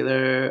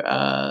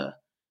particular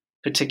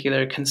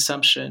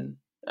consumption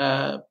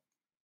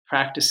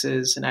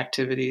practices and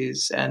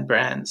activities and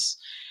brands.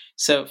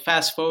 So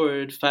fast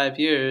forward 5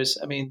 years,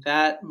 I mean,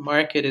 that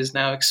market is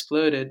now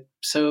exploded.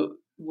 So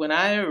when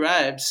I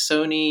arrived,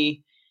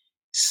 Sony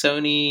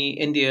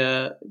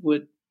India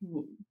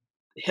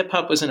hip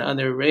hop wasn't on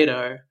their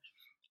radar.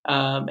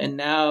 And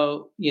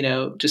now,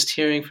 just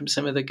hearing from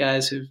some of the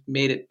guys who've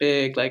made it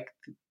big, like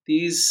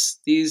these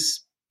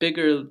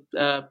bigger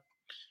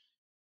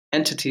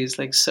entities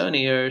like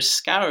Sony are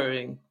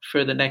scouring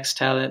for the next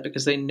talent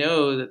because they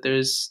know that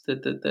there's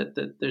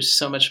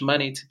so much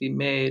money to be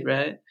made,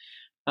 right?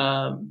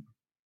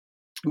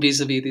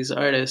 Vis-a-vis these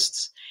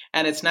artists,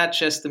 and it's not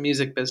just the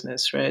music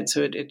business, right?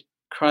 So it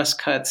cross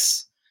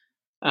cuts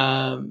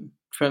from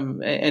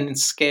and in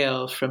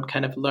scale from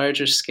kind of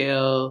larger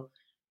scale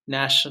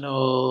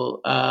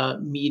national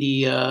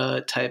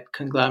media type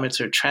conglomerates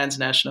or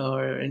transnational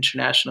or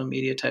international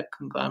media type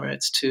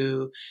conglomerates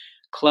to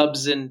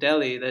clubs in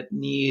Delhi that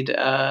need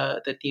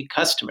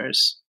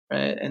customers,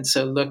 right? And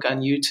so look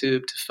on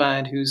YouTube to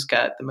find who's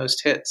got the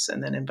most hits,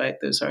 and then invite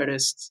those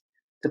artists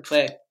to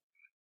play.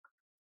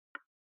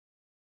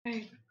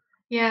 Right.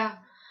 Yeah.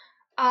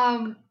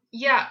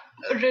 Yeah,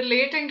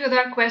 relating to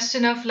that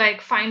question of like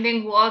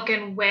finding work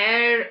and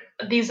where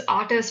these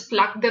artists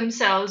plug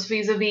themselves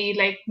vis-a-vis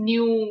like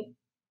new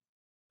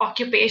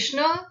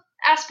occupational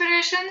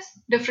aspirations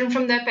different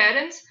from their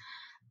parents.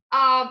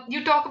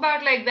 You talk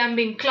about like them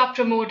being club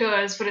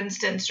promoters, for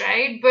instance,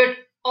 right? But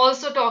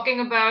also talking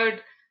about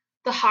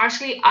the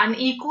harshly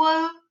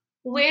unequal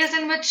ways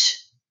in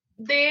which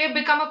they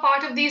become a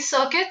part of these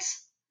circuits.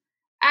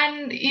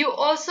 And you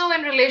also,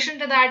 in relation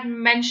to that,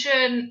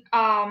 mention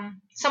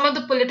some of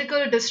the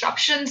political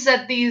disruptions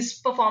that these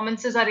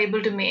performances are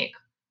able to make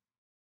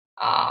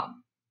uh,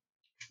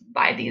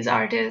 by these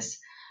artists.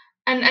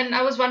 And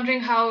I was wondering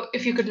how,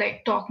 if you could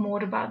like talk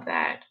more about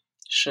that.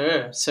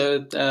 Sure.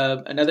 So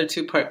another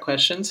two-part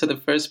question. So the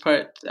first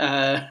part,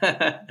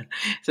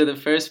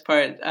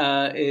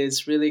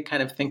 is really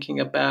kind of thinking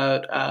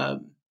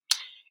about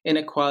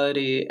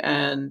inequality,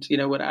 and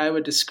what I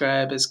would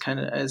describe as kind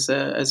of as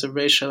a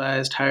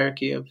racialized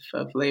hierarchy of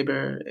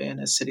labor in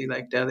a city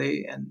like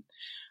Delhi. And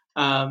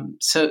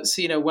so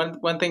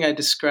one thing I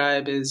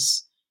describe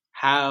is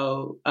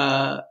how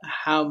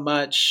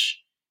much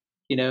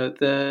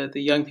the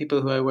young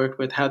people who I work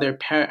with, how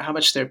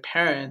much their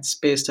parents,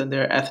 based on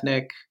their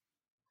ethnic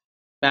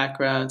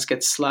backgrounds,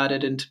 get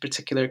slotted into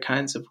particular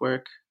kinds of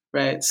work,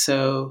 right?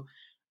 So,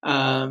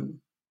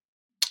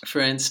 for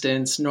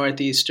instance,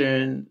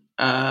 northeastern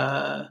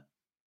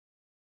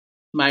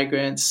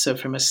migrants, so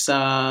from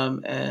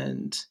Assam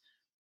and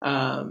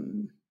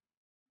um,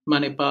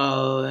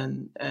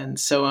 Manipal and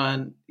so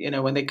on,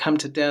 when they come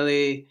to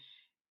Delhi,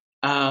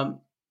 um,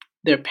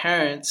 their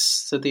parents,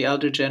 so the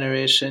elder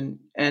generation,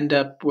 end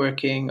up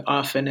working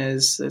often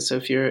so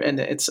if you're, and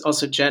it's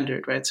also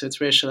gendered, right? So it's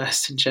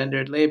racialized and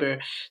gendered labor.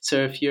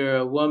 So if you're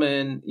a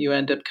woman, you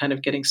end up kind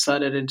of getting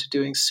slotted into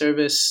doing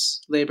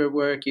service labor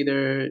work,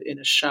 either in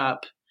a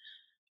shop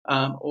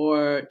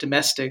or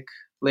domestic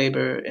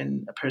labor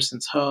in a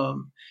person's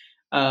home.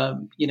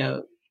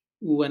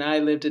 When I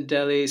lived in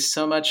Delhi,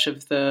 so much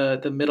of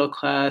the middle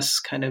class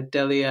kind of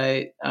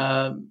Delhiite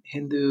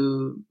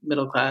Hindu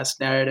middle class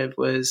narrative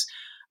was,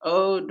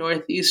 oh,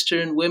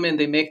 northeastern women,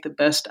 they make the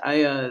best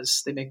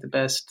ayahs, they make the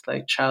best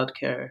like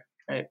childcare,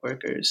 right,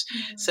 workers.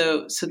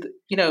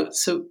 Mm-hmm.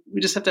 So we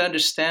just have to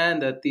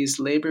understand that these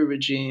labor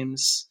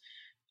regimes,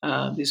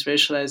 these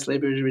racialized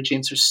labor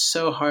regimes, are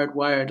so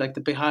hardwired. Like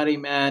the Bihari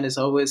man is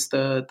always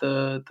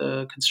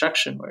the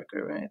construction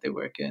worker, right? They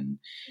work in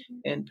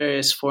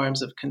various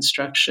forms of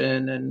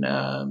construction and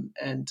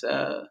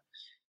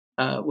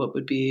what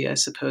would be, I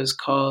suppose,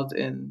 called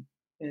in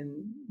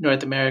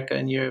North America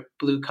and Europe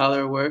blue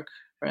collar work,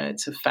 right?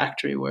 So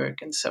factory work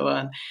and so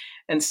on.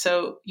 And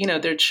so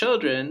their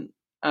children,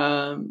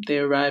 they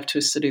arrive to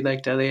a city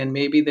like Delhi, and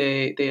maybe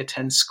they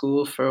attend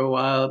school for a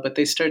while, but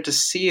they start to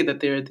see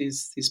that there are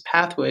these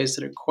pathways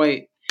that are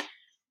quite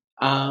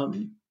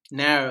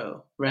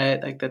narrow,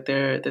 right? Like that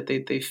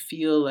they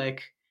feel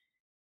like,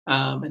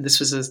 and this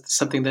was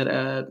something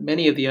that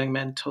many of the young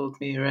men told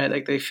me, right?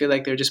 Like they feel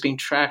like they're just being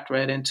tracked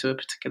right into a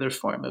particular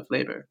form of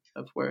labor,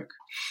 of work.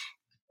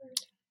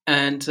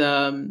 And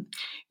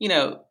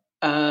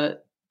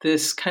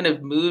this kind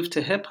of move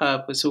to hip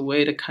hop was a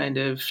way to kind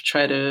of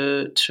try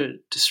to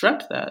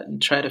disrupt that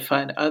and try to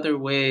find other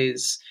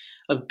ways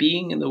of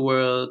being in the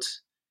world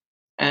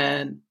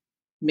and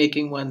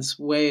making one's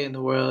way in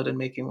the world and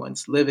making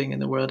one's living in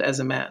the world as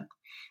a man.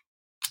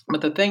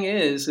 But the thing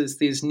is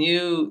these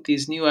new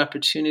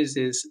opportunities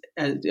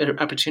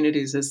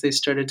as they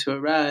started to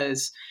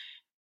arise,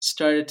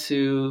 started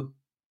to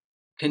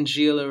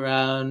congeal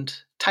around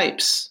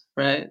types,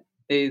 right?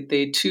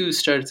 They too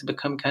started to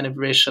become kind of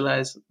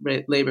racialized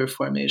labor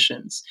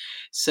formations,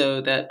 so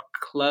that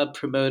club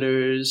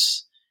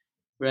promoters,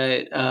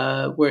 right,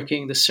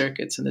 working the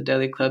circuits in the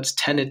Delhi clubs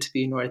tended to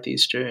be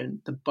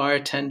Northeastern. The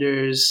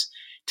bartenders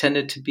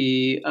tended to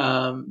be,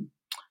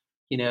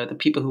 the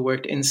people who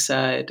worked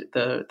inside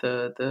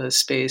the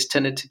space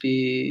tended to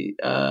be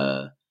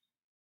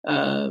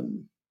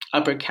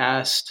upper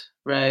caste,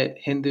 right?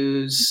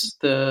 Hindus.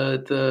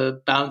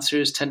 The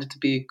bouncers tended to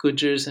be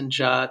Gujars and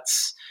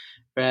Jats,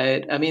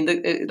 right? I mean,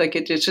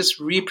 it just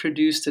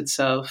reproduced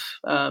itself.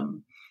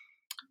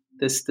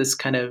 This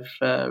kind of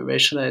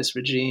racialized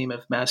regime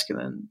of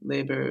masculine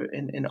labor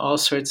in all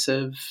sorts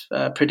of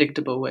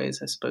predictable ways,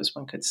 I suppose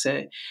one could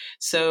say.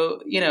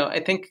 So,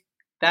 I think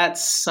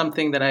that's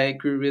something that I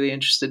grew really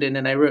interested in,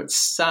 and I wrote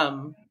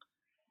something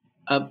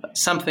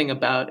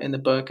about in the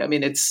book. I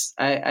mean,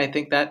 I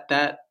think that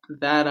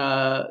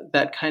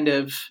kind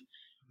of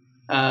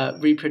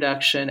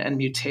reproduction and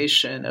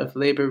mutation of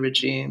labor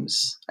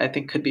regimes, I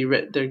think, could be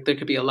written. There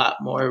could be a lot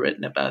more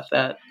written about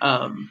that.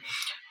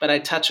 But I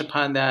touch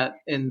upon that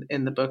in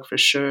the book for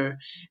sure.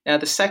 Now,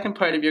 the second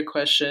part of your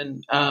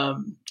question, I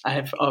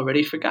have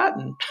already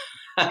forgotten.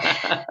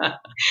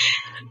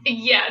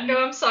 Yeah, no,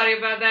 I'm sorry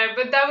about that.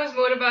 But that was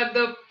more about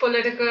the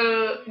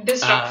political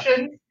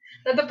disruption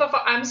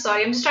I'm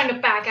sorry, I'm just trying to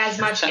pack as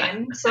much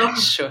in. So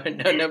Sure,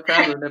 no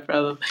problem, no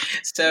problem.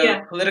 So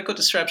yeah. political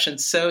disruption.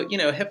 So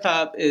hip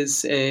hop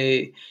is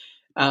I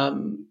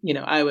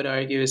would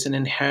argue is an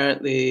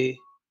inherently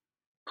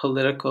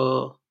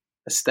political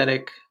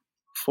aesthetic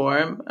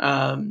form.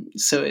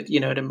 So it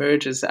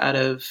emerges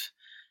um,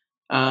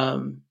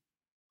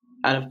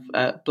 out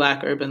of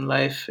Black urban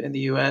life in the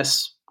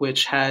U.S.,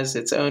 which has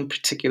its own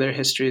particular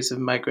histories of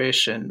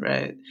migration,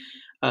 right?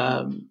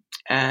 Um,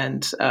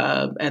 and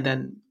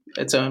then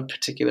its own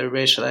particular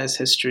racialized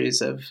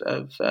histories of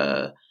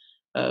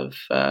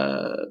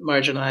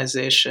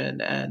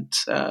marginalization and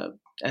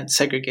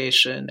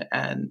segregation,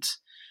 and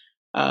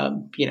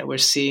we're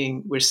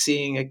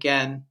seeing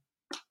again,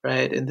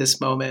 right, in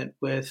this moment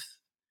with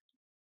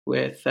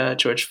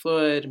George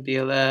Floyd and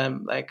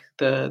BLM, like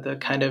the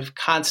kind of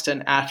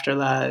constant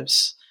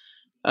afterlives,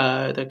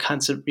 the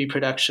constant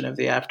reproduction of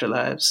the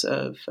afterlives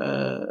of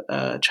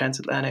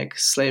transatlantic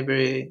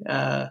slavery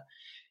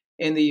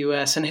in the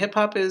U.S. And hip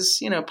hop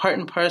is, part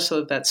and parcel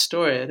of that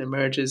story. It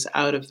emerges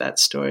out of that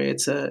story.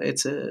 It's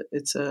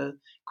a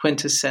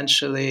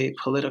quintessentially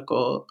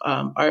political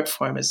art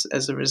form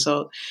as a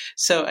result.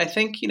 So I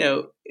think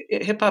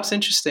hip hop's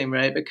interesting,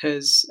 right?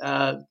 Because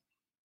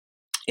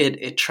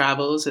it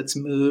travels, it's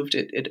moved,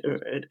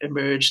 it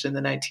emerged in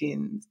the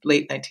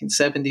late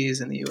 1970s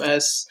in the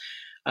U.S.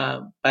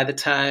 By the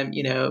time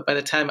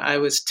I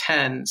was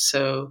 10,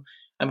 so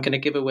I'm going to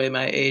give away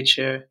my age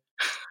here.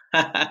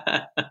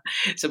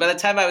 So by the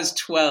time I was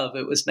 12,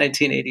 it was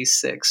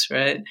 1986,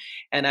 right?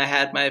 And I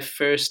had my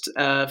first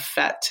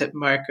fat tip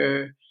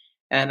marker.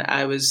 And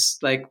I was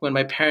like, when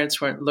my parents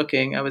weren't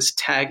looking, I was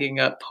tagging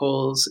up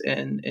poles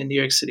in New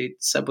York City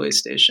subway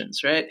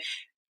stations, right?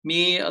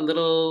 Me, a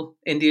little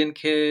Indian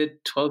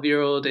kid,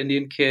 12-year-old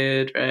Indian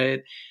kid,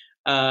 right?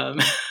 Um,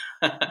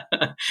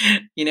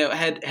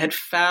 had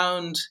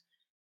found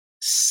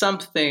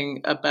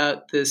something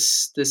about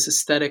this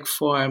aesthetic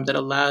form that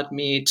allowed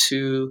me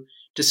to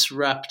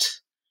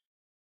disrupt,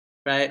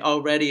 right,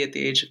 already at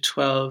the age of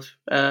 12,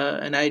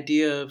 an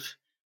idea of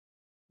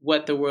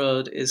what the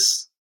world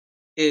is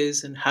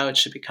and how it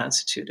should be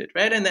constituted,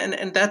 right? And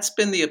that's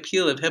been the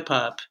appeal of hip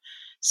hop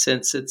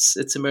since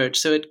it's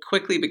emerged. So it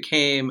quickly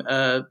became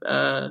I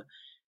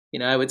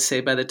would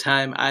say by the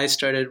time I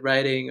started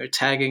writing or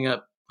tagging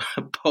up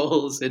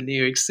polls in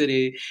New York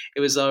City, it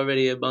was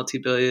already a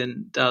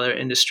multi-billion-dollar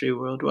industry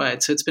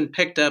worldwide. So it's been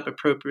picked up,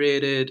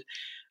 appropriated,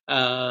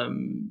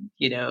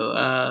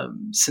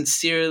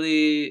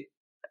 sincerely,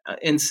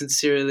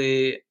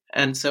 insincerely,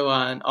 and so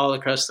on, all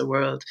across the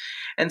world.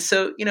 And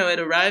so, it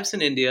arrives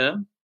in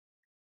India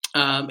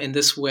in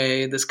this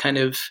way, this kind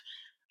of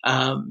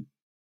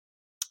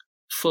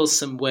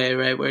fulsome way,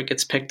 right, where it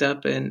gets picked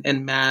up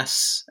in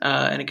mass,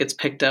 and it gets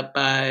picked up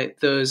by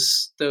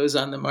those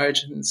on the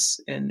margins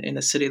in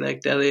a city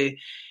like Delhi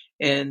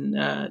in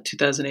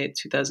 2008,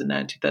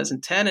 2009,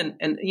 2010.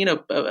 And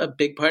a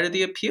big part of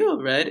the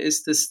appeal, right,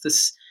 is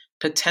this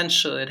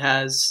potential it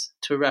has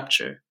to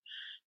rupture,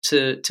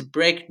 to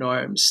break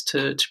norms,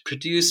 to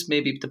produce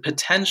maybe the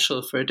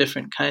potential for a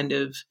different kind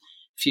of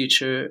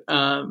future,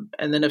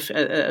 and then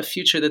a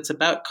future that's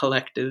about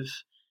collective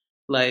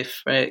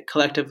life, right?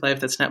 Collective life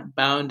that's not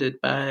bounded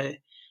by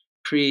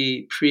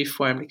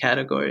preformed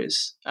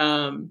categories.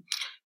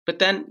 But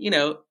then,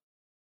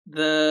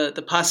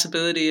 the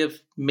possibility of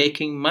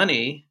making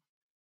money,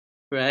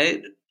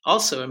 right,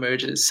 also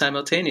emerges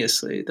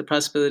simultaneously. The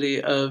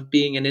possibility of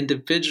being an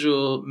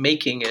individual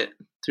making it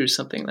through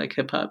something like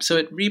hip hop. So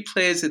it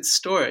replays its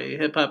story.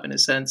 Hip hop, in a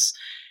sense,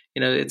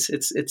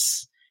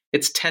 its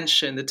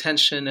tension, the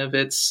tension of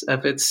its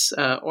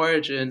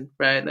origin,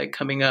 right? Like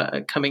coming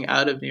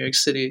out of New York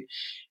City,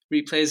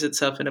 replays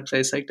itself in a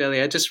place like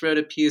Delhi. I just wrote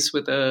a piece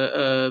with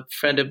a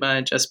friend of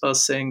mine, Jaspal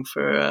Singh,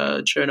 for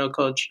a journal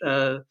called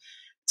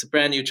it's a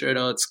brand new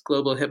journal. It's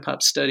Global Hip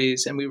Hop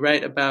Studies, and we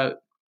write about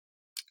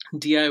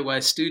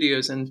DIY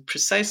studios and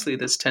precisely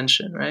this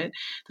tension, right?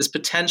 This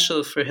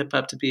potential for hip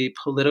hop to be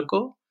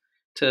political,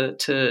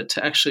 to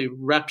actually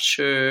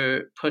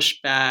rupture,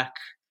 push back,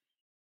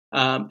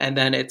 and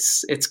then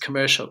its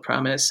commercial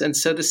promise. And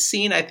so the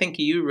scene I think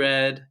you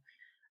read,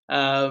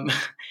 um,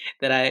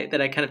 that I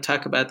kind of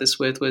talk about this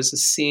with, was a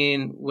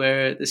scene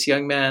where this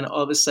young man,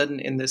 all of a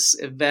sudden in this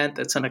event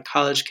that's on a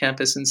college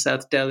campus in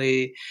South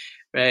Delhi,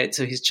 right?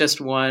 So he's just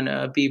won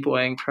a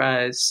b-boying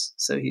prize.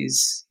 So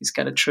he's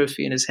got a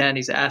trophy in his hand.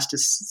 He's asked to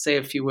say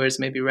a few words,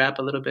 maybe rap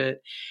a little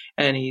bit,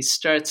 and he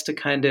starts to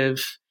kind of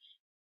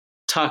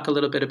talk a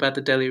little bit about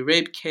the Delhi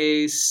rape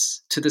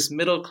case to this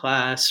middle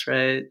class,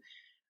 right?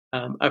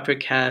 Upper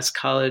caste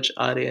college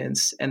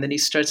audience. And then he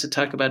starts to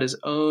talk about his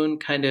own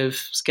kind of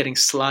getting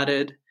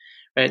slotted,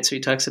 right? So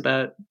he talks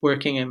about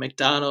working at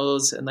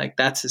McDonald's and like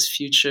that's his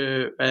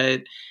future,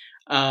 right?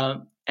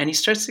 And he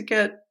starts to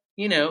get,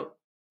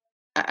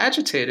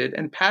 agitated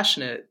and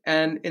passionate.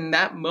 And in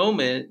that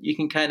moment, you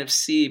can kind of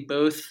see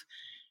both,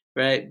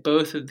 right?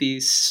 Both of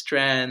these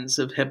strands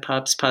of hip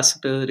hop's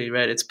possibility,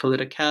 right? Its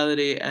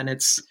politicality and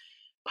its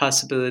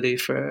possibility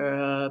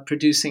for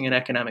producing an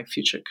economic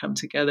future come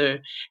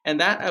together. And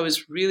that I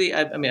was really,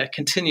 I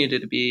continue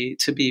to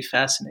be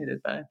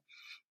fascinated by.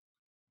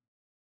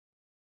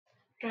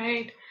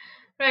 Right.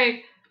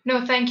 Right.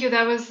 No, thank you.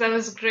 That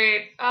was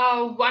great.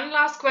 One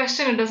last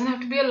question. It doesn't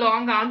have to be a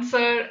long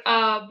answer,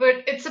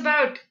 but it's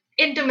about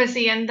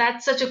intimacy, and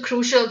that's such a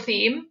crucial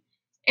theme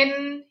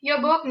in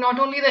your book. Not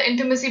only the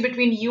intimacy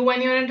between you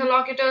and your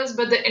interlocutors,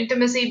 but the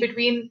intimacy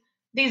between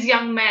these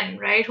young men,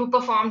 right, who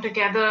perform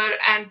together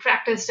and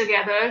practice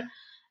together,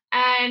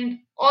 and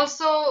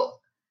also,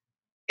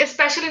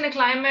 especially in a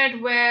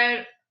climate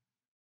where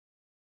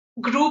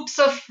groups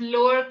of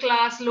lower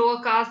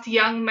caste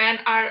young men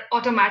are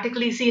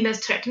automatically seen as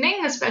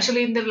threatening,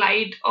 especially in the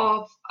light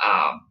of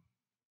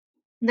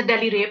the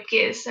Delhi rape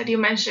case that you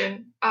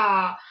mentioned.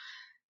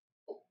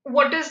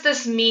 What does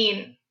this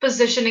mean,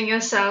 positioning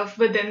yourself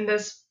within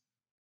this,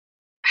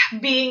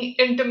 being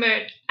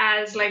intimate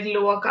as like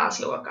lower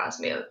caste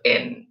male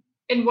in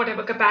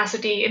whatever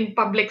capacity in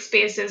public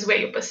spaces where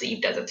you're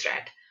perceived as a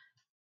threat?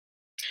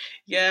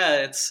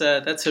 Yeah, that's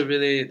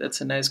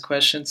a nice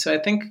question. So I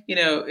think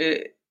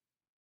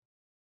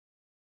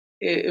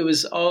it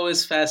was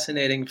always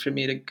fascinating for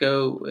me to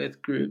go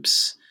with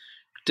groups,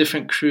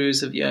 different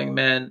crews of young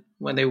men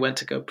when they went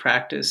to go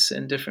practice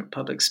in different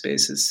public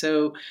spaces.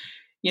 So,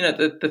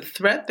 the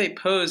threat they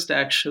posed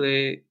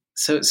actually.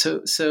 So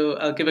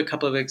I'll give a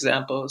couple of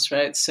examples,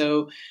 right?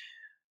 So,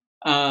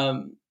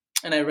 and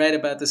I write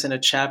about this in a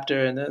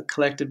chapter in the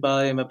collected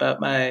volume about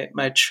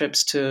my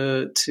trips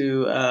to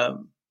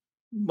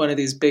one of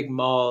these big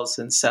malls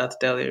in South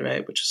Delhi,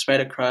 right, which is right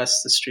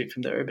across the street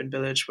from the urban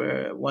village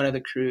where one of the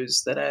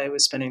crews that I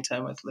was spending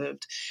time with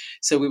lived.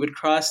 So we would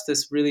cross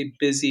this really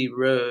busy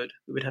road.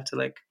 We would have to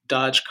like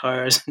dodge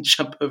cars and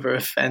jump over a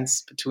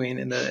fence between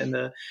in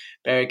the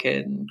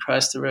barricade and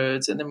cross the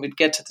roads, and then we'd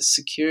get to the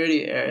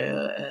security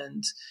area,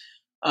 and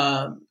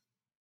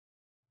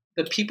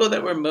the people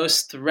that were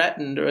most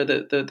threatened, or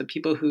the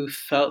people who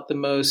felt the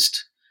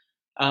most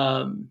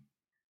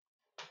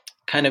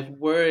kind of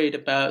worried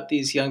about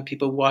these young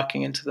people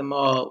walking into the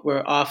mall,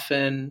 were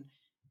often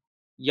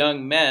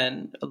young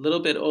men a little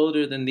bit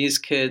older than these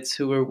kids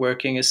who were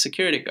working as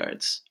security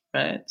guards,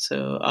 right?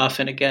 So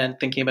often, again,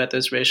 thinking about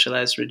those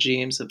racialized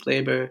regimes of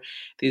labor,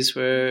 these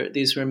were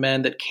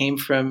men that came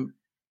from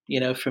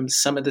from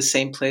some of the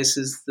same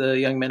places the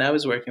young men I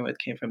was working with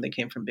came from. They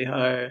came from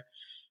Bihar.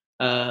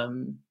 I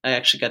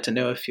actually got to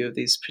know a few of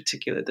these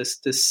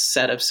this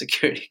set of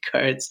security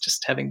guards,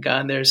 just having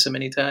gone there so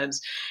many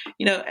times,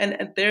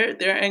 and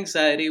their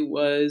anxiety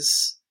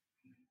was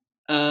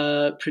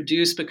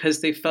produced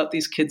because they felt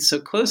these kids so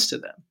close to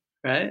them,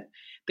 right?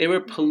 They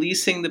were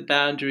policing the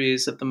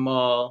boundaries of the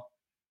mall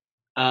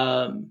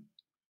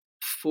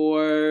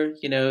for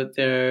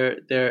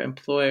their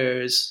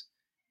employers,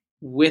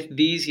 with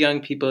these young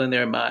people in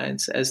their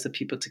minds as the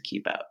people to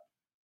keep out.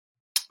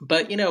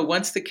 But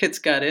once the kids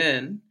got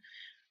in,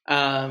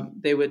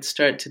 they would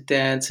start to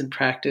dance and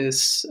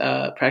practice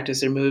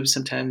their moves.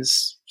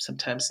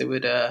 Sometimes they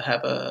would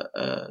have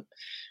a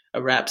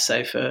rap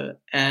cipher,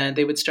 and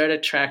they would start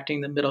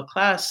attracting the middle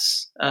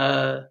class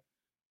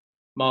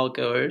mall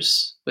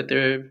goers with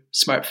their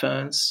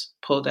smartphones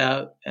pulled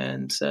out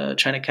and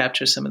trying to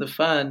capture some of the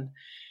fun.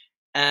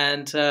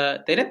 And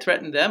they didn't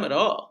threaten them at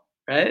all,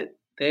 right?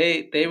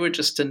 They were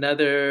just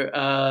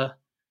another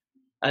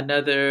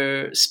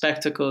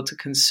spectacle to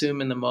consume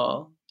in the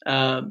mall.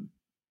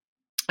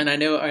 And I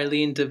know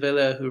Arlene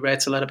Davila, who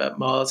writes a lot about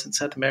malls in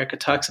South America,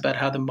 talks about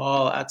how the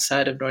mall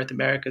outside of North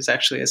America is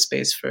actually a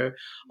space for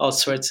all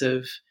sorts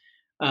of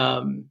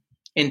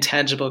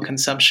intangible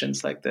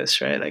consumptions like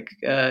this, right? Like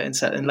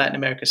in Latin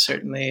America,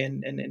 certainly,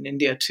 and in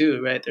India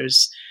too, right?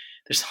 There's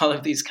all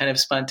of these kind of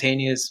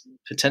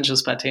potential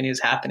spontaneous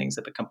happenings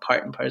that become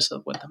part and parcel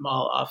of what the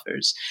mall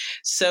offers.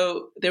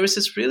 So there was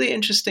this really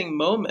interesting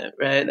moment,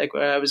 right? Like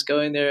where I was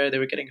going there, they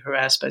were getting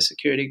harassed by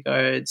security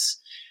guards.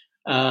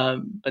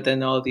 But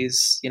then all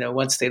these,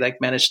 once they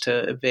managed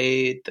to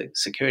evade, the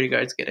security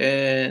guards get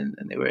in,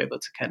 and they were able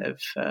to kind of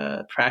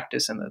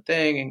practice on the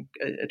thing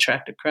and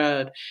attract a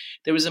crowd.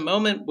 There was a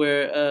moment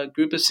where a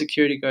group of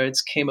security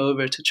guards came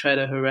over to try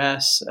to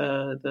harass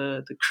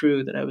the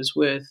crew that I was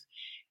with,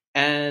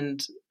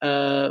 and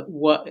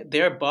what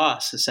their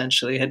boss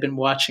essentially had been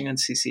watching on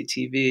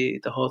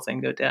CCTV the whole thing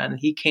go down, and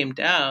he came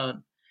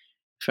down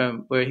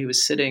from where he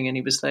was sitting, and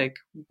he was like,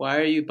 "Why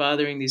are you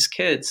bothering these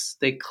kids?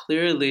 They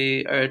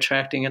clearly are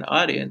attracting an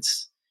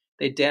audience.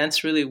 They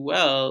dance really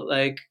well.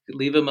 Like,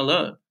 leave them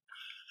alone."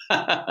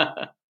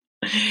 And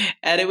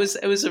it was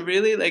a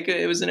really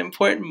it was an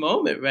important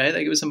moment, right?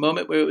 Like it was a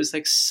moment where it was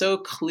so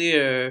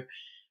clear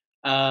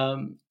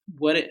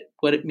what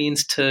it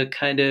means to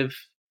kind of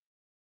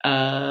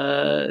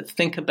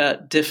think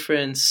about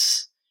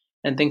difference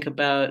and think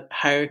about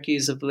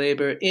hierarchies of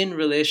labor in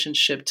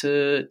relationship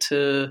to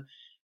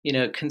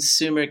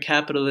consumer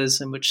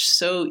capitalism, which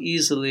so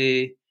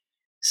easily,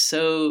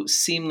 so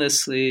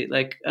seamlessly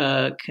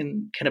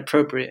can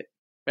appropriate,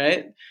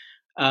 right?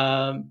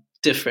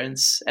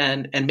 difference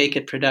and make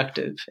it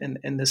productive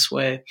in this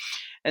way.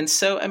 And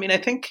so, I mean, I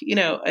think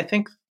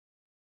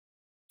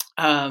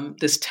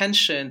this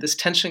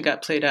tension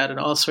got played out in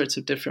all sorts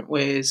of different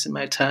ways in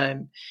my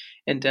time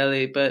in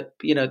Delhi. But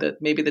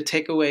maybe the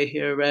takeaway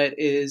here, right,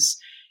 is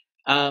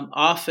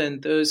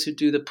often those who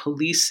do the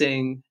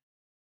policing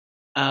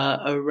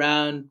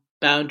around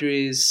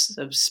boundaries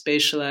of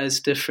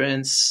spatialized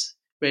difference,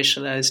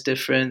 racialized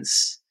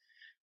difference,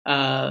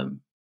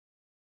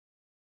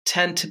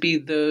 tend to be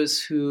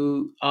those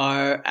who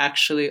are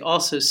actually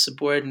also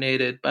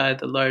subordinated by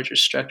the larger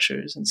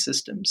structures and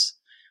systems,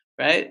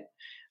 right?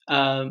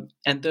 And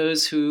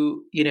those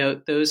who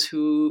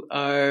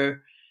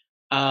are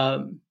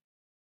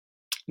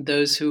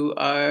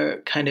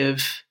kind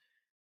of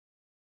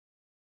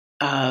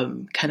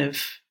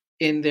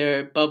in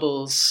their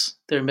bubbles,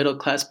 their middle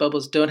class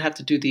bubbles, don't have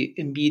to do the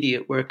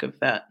immediate work of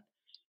that.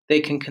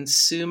 They can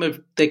consume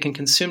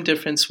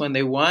difference when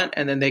they want,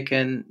 and then they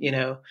can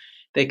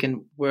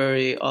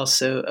worry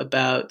also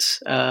about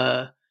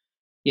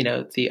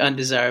the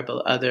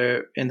undesirable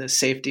other in the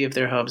safety of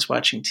their homes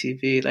watching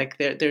TV. Like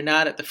they're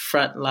not at the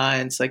front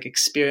lines, like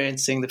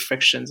experiencing the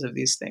frictions of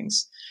these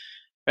things,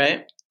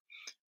 right?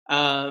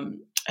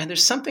 And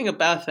there's something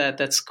about that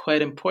that's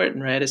quite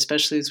important, right?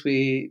 Especially as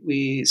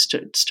we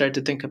start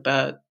to think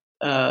about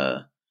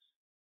the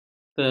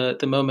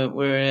moment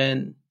we're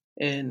in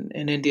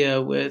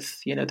India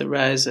with the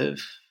rise of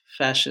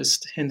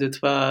fascist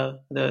Hindutva,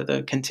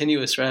 the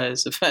continuous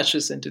rise of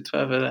fascist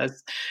Hindutva for the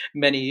last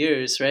many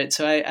years, right?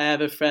 So I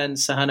have a friend,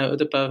 Sahana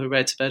Uddapa, who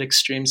writes about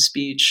extreme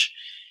speech,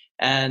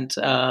 and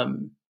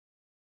the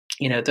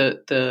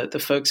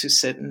folks who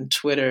sit in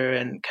Twitter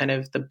and kind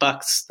of the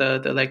bucks, the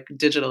like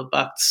digital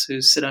bucks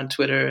who sit on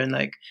Twitter and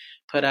like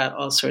put out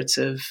all sorts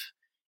of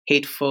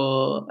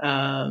hateful,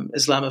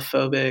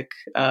 Islamophobic,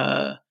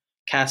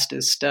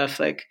 casteist stuff.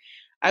 Like,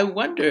 I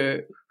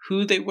wonder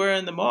who they were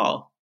in the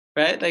mall,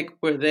 right? Like,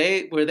 were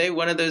they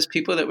one of those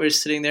people that were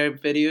sitting there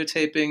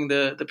videotaping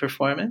the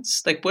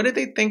performance? Like, what did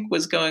they think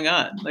was going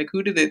on? Like,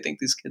 who did they think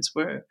these kids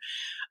were?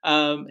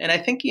 And I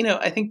think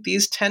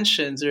these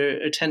tensions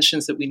are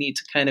tensions that we need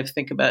to kind of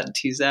think about and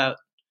tease out.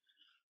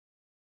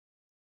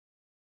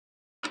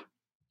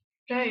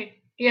 Right.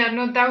 Yeah,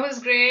 no, that was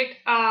great.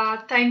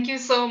 Thank you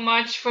so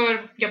much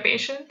for your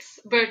patience,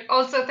 but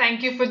also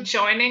thank you for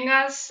joining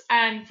us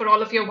and for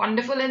all of your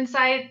wonderful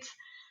insights.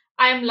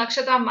 I am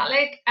Lakshata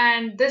Malik,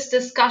 and this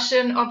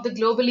discussion of the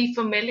globally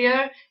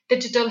familiar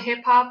digital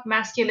hip hop,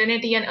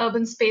 masculinity, and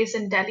urban space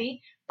in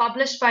Delhi,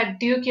 published by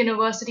Duke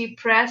University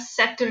Press,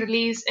 set to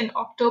release in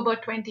October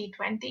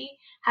 2020,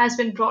 has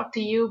been brought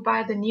to you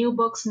by the New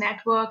Books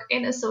Network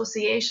in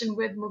association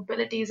with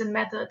Mobilities and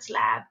Methods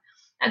Lab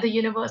at the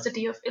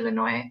University of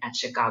Illinois at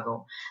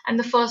Chicago. And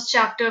the first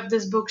chapter of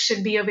this book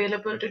should be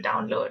available to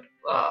download.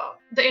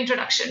 The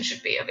introduction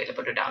should be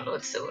available to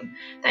download soon.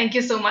 Thank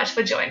you so much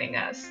for joining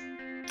us.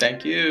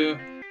 Thank you.